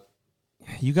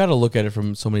 you got to look at it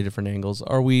from so many different angles.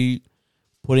 Are we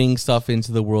putting stuff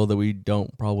into the world that we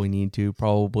don't probably need to?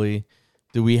 Probably.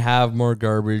 Do we have more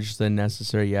garbage than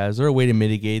necessary? Yeah. Is there a way to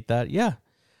mitigate that? Yeah,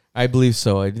 I believe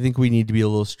so. I think we need to be a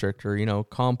little stricter.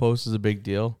 Compost is a big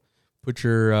deal. put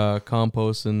your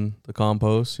compost in the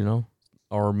compost,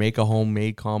 or make a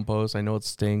homemade compost. I know it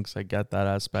stinks. I get that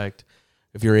aspect.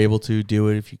 If you're able to do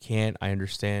it, if you can't, I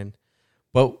understand.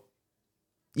 But,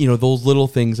 those little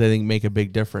things I think make a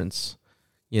big difference.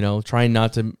 Trying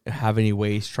not to have any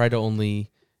waste. Try to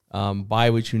only buy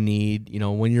what you need.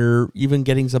 When you're even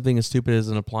getting something as stupid as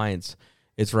an appliance,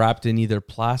 it's wrapped in either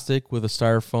plastic with a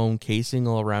styrofoam casing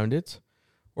all around it,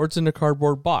 or it's in a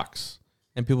cardboard box.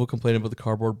 And people complain about the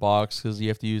cardboard box because you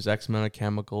have to use X amount of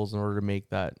chemicals in order to make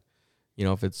that,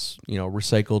 if it's,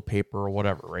 recycled paper or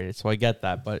whatever, right? So I get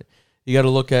that, but you got to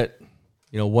look at,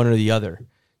 one or the other.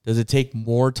 Does it take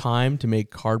more time to make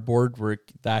cardboard where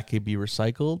that could be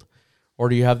recycled? Or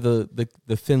do you have the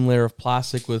thin layer of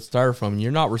plastic with styrofoam?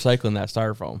 You're not recycling that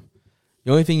styrofoam.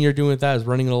 The only thing you're doing with that is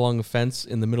running it along a fence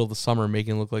in the middle of the summer,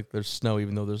 making it look like there's snow,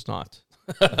 even though there's not.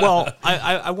 Well,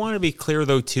 I want to be clear,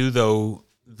 though,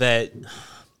 that,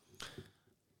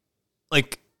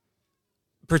 like...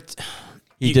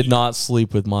 He did not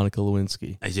sleep with Monica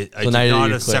Lewinsky. I did not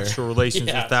have sexual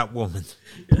relations with that woman.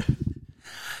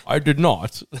 I did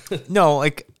not. No,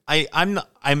 like I'm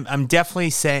definitely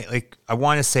saying, like, I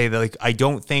want to say that, like, I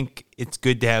don't think it's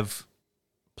good to have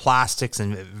plastics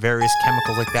and various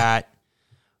chemicals like that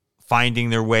finding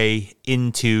their way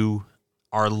into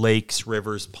our lakes,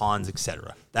 rivers, ponds,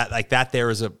 etc. That there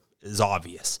is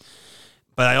obvious.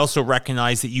 But I also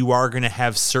recognize that you are going to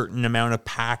have certain amount of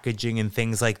packaging and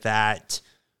things like that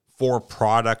for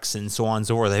products and so on and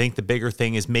so forth. I think the bigger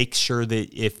thing is make sure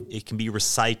that if it can be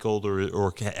recycled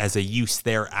or as a use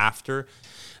thereafter.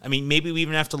 I mean, maybe we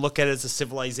even have to look at it as a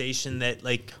civilization that,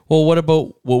 like... Well, what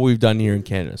about what we've done here in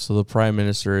Canada? So the Prime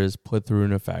Minister has put through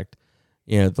in effect,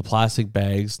 the plastic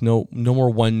bags, no more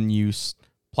one-use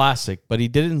plastic, but he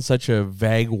did it in such a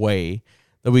vague way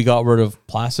that we got rid of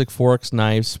plastic forks,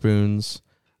 knives, spoons,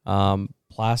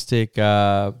 plastic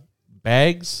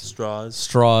bags,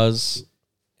 straws,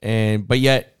 but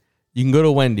yet you can go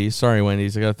to Wendy's. Sorry,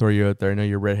 Wendy's, I gotta throw you out there. I know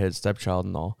you're redhead stepchild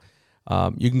and all.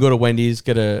 You can go to Wendy's,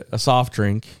 get a soft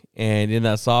drink, and in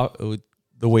that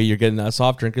the way you're getting that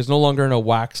soft drink is no longer in a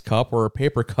wax cup or a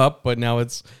paper cup, but now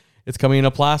it's coming in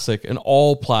an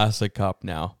all plastic cup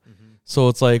now. Mm-hmm. So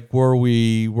it's like where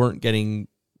we weren't getting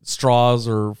straws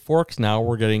or forks, now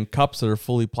we're getting cups that are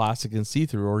fully plastic and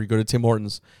see-through. Or you go to Tim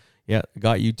Hortons. Yeah,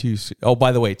 got you too. Oh,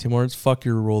 by the way, Tim Hortons, fuck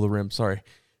your roll the rim. Sorry.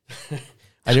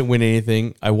 I didn't win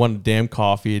anything. I won a damn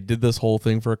coffee. I did this whole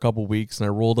thing for a couple weeks, and I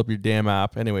rolled up your damn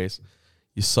app. Anyways,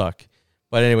 you suck.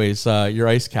 But anyways, your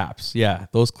ice caps. Yeah,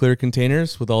 those clear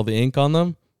containers with all the ink on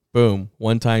them, boom,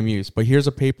 one-time use. But here's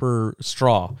a paper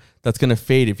straw that's going to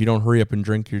fade if you don't hurry up and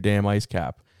drink your damn ice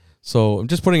cap. So I'm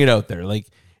just putting it out there. Like,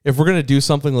 if we're going to do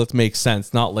something, let's make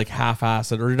sense, not like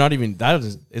half-assed, or not even that.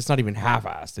 It's not even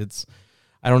half-assed. It's,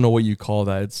 I don't know what you call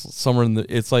that. It's somewhere in the,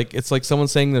 it's like someone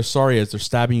saying they're sorry as they're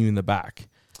stabbing you in the back.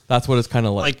 That's what it's kind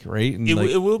of like, right? And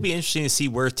it will be interesting to see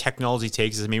where technology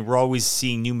takes us. I mean, we're always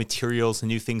seeing new materials and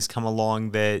new things come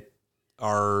along that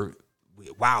are,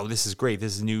 wow, this is great.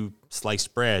 This is new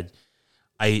sliced bread.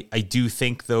 I do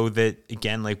think, though, that,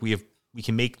 again, like we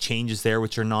can make changes there,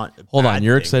 which are not. Hold on,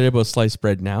 you're excited about sliced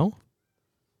bread now?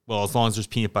 Well, as long as there's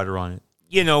peanut butter on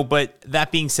it, but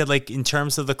that being said, like, in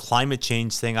terms of the climate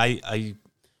change thing, I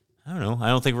don't know. I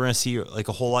don't think we're going to see like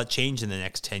a whole lot change in the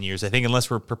next 10 years. I think unless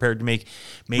we're prepared to make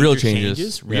major real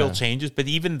changes. But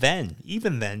even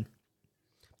then.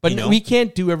 But we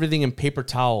can't do everything in paper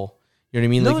towel. You know what I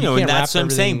mean? No, and that's what I'm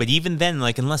saying. But even then,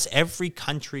 like, unless every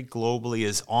country globally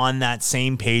is on that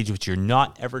same page, which you're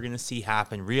not ever going to see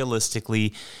happen,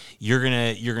 realistically, you're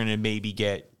gonna maybe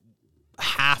get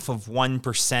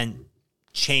 0.5%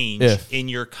 change in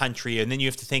your country. And then you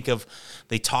have to think of,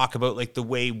 they talk about like the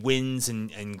way winds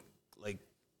and like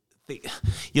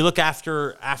you look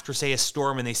after say a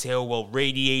storm, and they say, oh, well,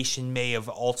 radiation may have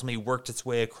ultimately worked its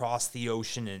way across the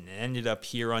ocean and ended up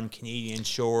here on Canadian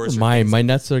shores. My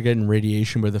nuts are getting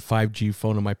radiation with a 5G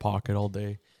phone in my pocket all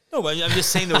day. No, but I'm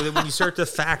just saying, though, that when you start to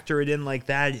factor it in like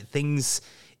that,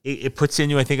 it puts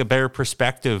into, I think, a better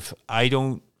perspective.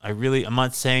 I'm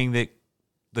not saying that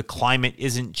the climate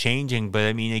isn't changing, but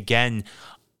I mean, again,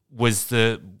 is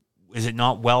it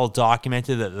not well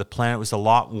documented that the planet was a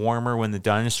lot warmer when the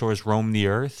dinosaurs roamed the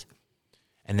earth?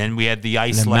 And then we had the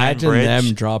Iceland Bridge. Imagine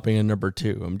them dropping a number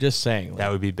 2. I'm just saying. Like, that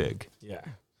would be big. Yeah.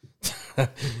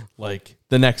 Like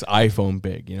the next iPhone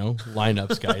big,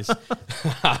 lineups, guys.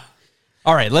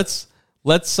 All right, let's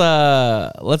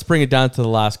bring it down to the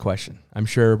last question. I'm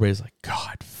sure everybody's like,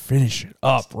 God, finish it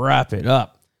up, wrap it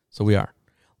up. So we are.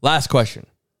 Last question.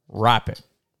 Wrap it.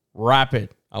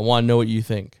 I want to know what you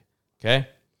think. Okay?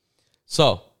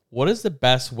 So, what is the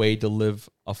best way to live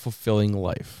a fulfilling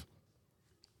life?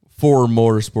 for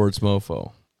Motorsports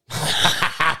Mofo.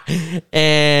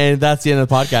 And that's the end of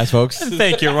the podcast, folks.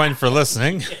 Thank you, everyone, for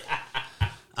listening.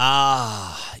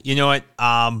 You know what?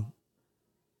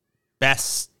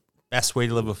 Best way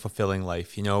to live a fulfilling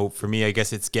life. You know, for me, I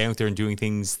guess it's getting out there and doing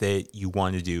things that you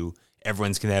want to do.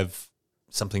 Everyone's going to have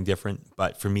something different.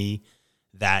 But for me,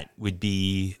 that would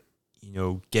be, you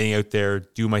know, getting out there,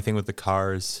 do my thing with the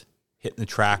cars, hitting the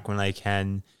track when I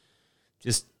can,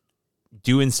 just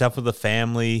doing stuff with the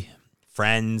family,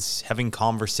 friends, having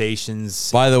conversations.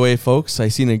 By the way, folks, I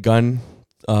seen a gun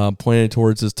pointed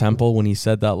towards his temple when he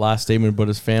said that last statement about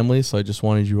his family. So I just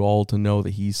wanted you all to know that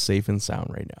he's safe and sound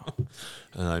right now.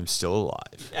 And I'm still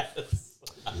alive. Yes.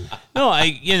 No,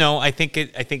 I think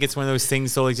it's one of those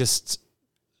things. So like, just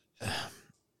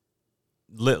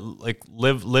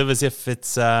live as if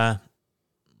it's live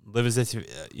as if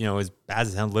as bad as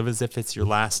it sounds. Live as if it's your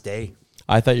last day.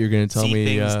 I thought you were going to tell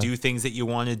me do things that you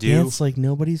want to do. Yeah, it's like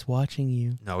nobody's watching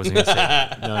you. No, I wasn't going to say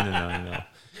that. No.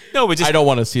 No, but just, I don't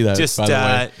want to see that. Just by the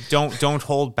way. don't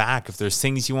hold back. If there's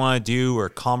things you want to do or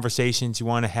conversations you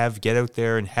want to have, get out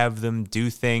there and have them. Do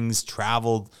things,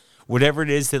 travel, whatever it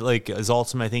is that like is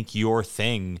ultimately, I think, your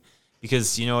thing.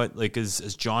 Because you know what, like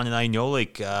as John and I know,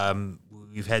 like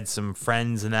we've had some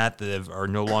friends and that are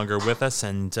no longer with us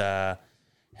and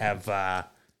have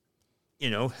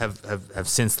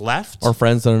since left. Our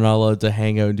friends that are not allowed to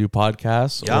hang out and do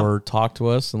podcasts or talk to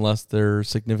us unless their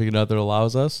significant other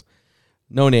allows us.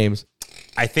 No names.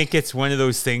 I think it's one of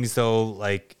those things, though,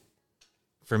 like,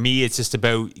 for me, it's just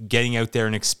about getting out there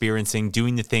and experiencing,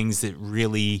 doing the things that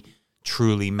really,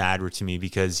 truly matter to me,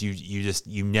 because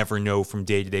you never know from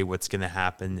day to day what's going to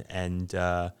happen, and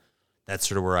that's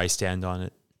sort of where I stand on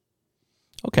it.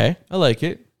 Okay, I like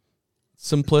it.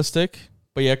 Simplistic,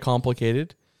 but yet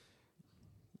complicated.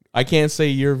 I can't say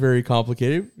you're very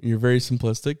complicated. You're very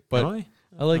simplistic, but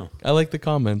I like the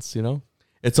comments, you know?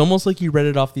 It's almost like you read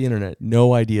it off the internet.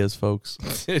 No ideas, folks.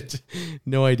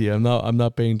 No idea. I'm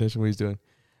not paying attention to what he's doing.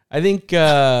 I think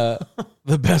the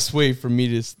best way for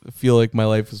me to feel like my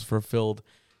life is fulfilled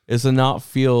is to not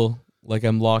feel like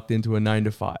I'm locked into a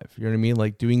 9-to-5. You know what I mean?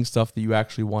 Like doing stuff that you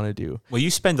actually want to do. Well, you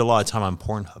spend a lot of time on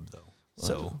Pornhub, though.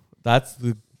 So that's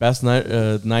the best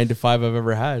 9-to-5 I've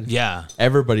ever had. Yeah.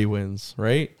 Everybody wins,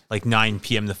 right? Like 9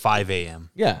 p.m. to 5 a.m.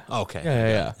 Yeah. Okay.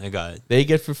 Yeah. I got it. They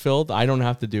get fulfilled. I don't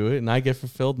have to do it. And I get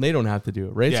fulfilled and they don't have to do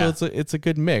it, right? Yeah. So it's a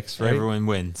good mix, right? Everyone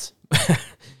wins.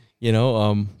 You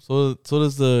know, so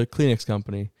does the Kleenex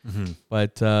company. Mm-hmm.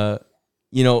 But,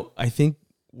 I think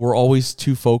we're always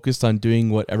too focused on doing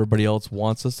what everybody else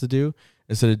wants us to do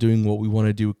instead of doing what we want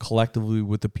to do collectively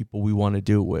with the people we want to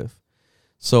do it with.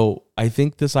 So I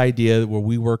think this idea where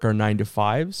we work our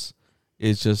 9-to-5s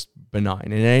is just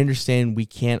benign. And I understand we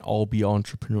can't all be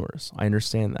entrepreneurs. I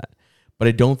understand that. But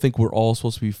I don't think we're all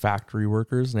supposed to be factory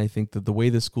workers. And I think that the way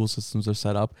the school systems are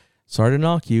set up, sorry to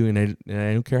knock you, and I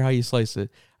don't care how you slice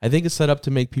it, I think it's set up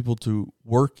to make people to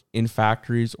work in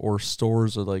factories or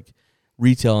stores or like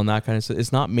retail and that kind of stuff.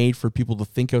 It's not made for people to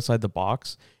think outside the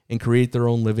box and create their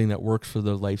own living that works for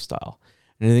their lifestyle.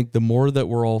 And I think the more that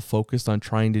we're all focused on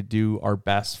trying to do our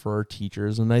best for our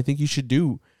teachers, and I think you should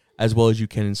do as well as you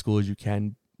can in school as you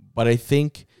can, but I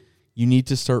think you need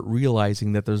to start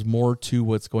realizing that there's more to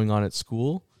what's going on at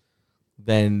school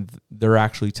than they're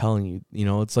actually telling you. You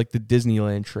know, it's like the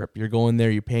Disneyland trip. You're going there,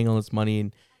 you're paying all this money,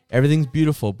 and everything's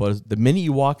beautiful, but the minute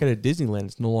you walk out of Disneyland,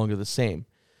 it's no longer the same.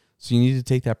 So you need to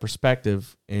take that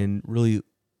perspective and really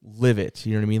live it.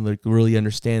 You know what I mean? Like really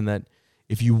understand that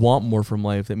if you want more from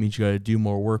life, that means you got to do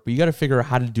more work, but you got to figure out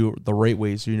how to do it the right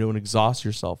way so you don't exhaust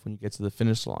yourself when you get to the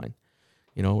finish line.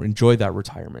 You know, enjoy that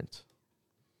retirement.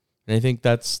 And I think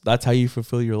that's how you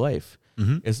fulfill your life.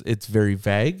 Mm-hmm. It's very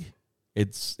vague.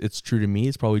 It's true to me.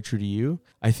 It's probably true to you.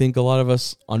 I think a lot of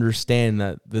us understand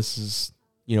that this is,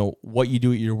 what you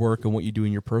do at your work and what you do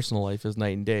in your personal life is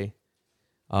night and day.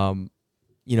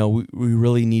 We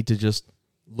really need to just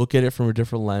look at it from a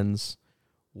different lens,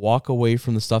 walk away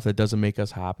from the stuff that doesn't make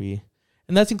us happy.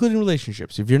 And that's including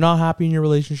relationships. If you're not happy in your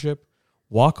relationship,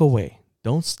 walk away.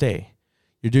 Don't stay.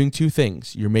 You're doing two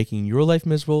things. You're making your life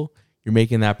miserable. You're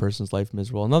making that person's life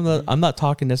miserable. And I'm not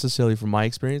talking necessarily from my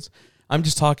experience. I'm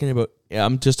just talking in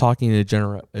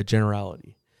a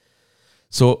generality.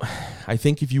 So I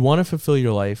think if you want to fulfill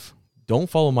your life, don't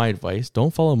follow my advice.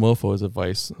 Don't follow Mofo's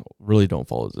advice. Really don't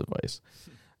follow his advice.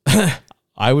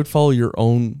 I would follow your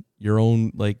own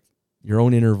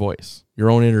inner voice, your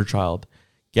own inner child.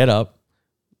 Get up.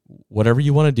 Whatever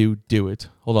you want to do it.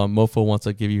 Hold on, Mofo wants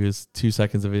to give you his 2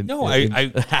 seconds of it. No,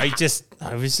 I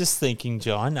was just thinking,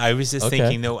 John. I was just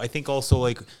thinking though. I think also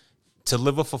like to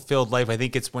live a fulfilled life. I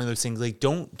think it's one of those things like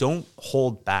don't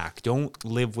hold back. Don't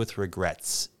live with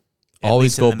regrets.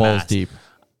 Always go balls deep.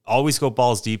 Always go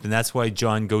balls deep, and that's why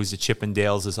John goes to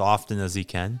Chippendales as often as he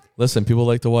can. Listen, people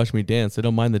like to watch me dance. They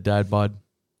don't mind the dad bod.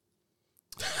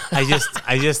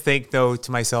 I just think though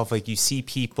to myself, like you see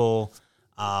people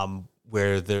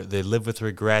where they live with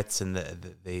regrets and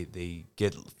they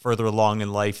get further along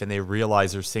in life and they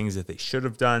realize there's things that they should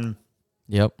have done.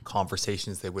 Yep.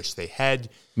 Conversations they wish they had.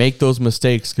 Make those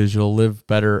mistakes because you'll live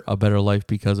a better life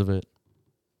because of it.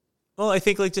 Well, I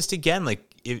think like just again, like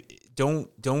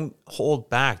don't hold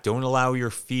back. Don't allow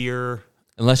your fear.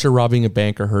 Unless you're robbing a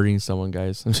bank or hurting someone,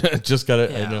 guys. Just gotta.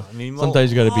 Yeah, I know. I mean,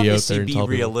 sometimes you gotta be out there and be tell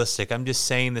realistic. people. I'm just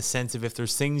saying the sense of if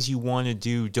there's things you want to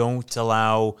do, don't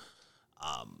allow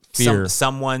fear.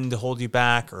 Someone to hold you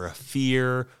back, or a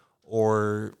fear,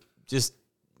 or just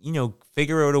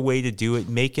figure out a way to do it.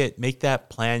 Make that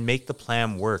plan. Make the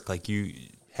plan work. Like you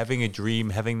having a dream,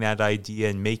 having that idea,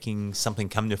 and making something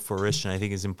come to fruition, I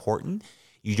think is important.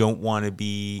 You don't want to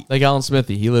be like Alan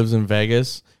Smithy. He lives in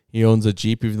Vegas. He owns a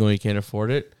Jeep even though he can't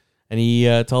afford it. And he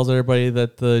tells everybody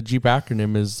that the Jeep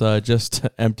acronym is just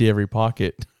empty every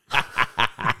pocket.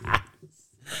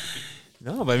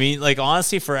 No, but I mean, like,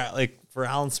 honestly, for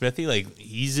Alan Smithy, like,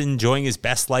 he's enjoying his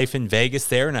best life in Vegas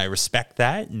there, and I respect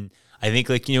that. And I think,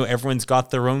 like, everyone's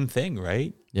got their own thing,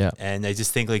 right? Yeah. And I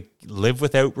just think, like, live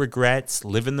without regrets,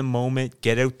 live in the moment,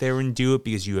 get out there and do it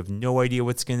because you have no idea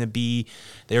what's going to be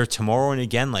there tomorrow. And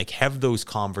again, like, have those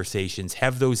conversations,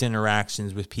 have those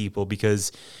interactions with people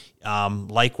because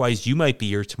likewise, you might be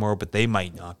here tomorrow, but they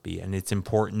might not be. And it's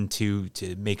important to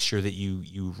make sure that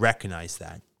you recognize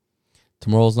that.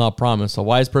 Tomorrow's not promised. A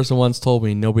wise person once told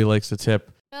me nobody likes to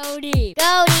tip. Go deep.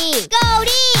 Go deep. Go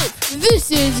deep.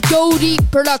 This is Go Deep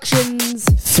Productions.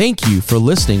 Thank you for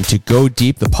listening to Go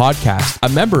Deep, the podcast, a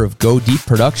member of Go Deep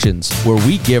Productions, where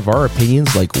we give our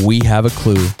opinions like we have a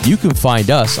clue. You can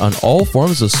find us on all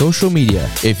forms of social media.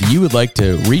 If you would like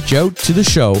to reach out to the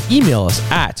show, email us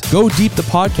at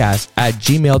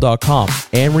godeepthepodcast@gmail.com.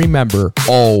 And remember,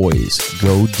 always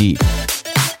go deep.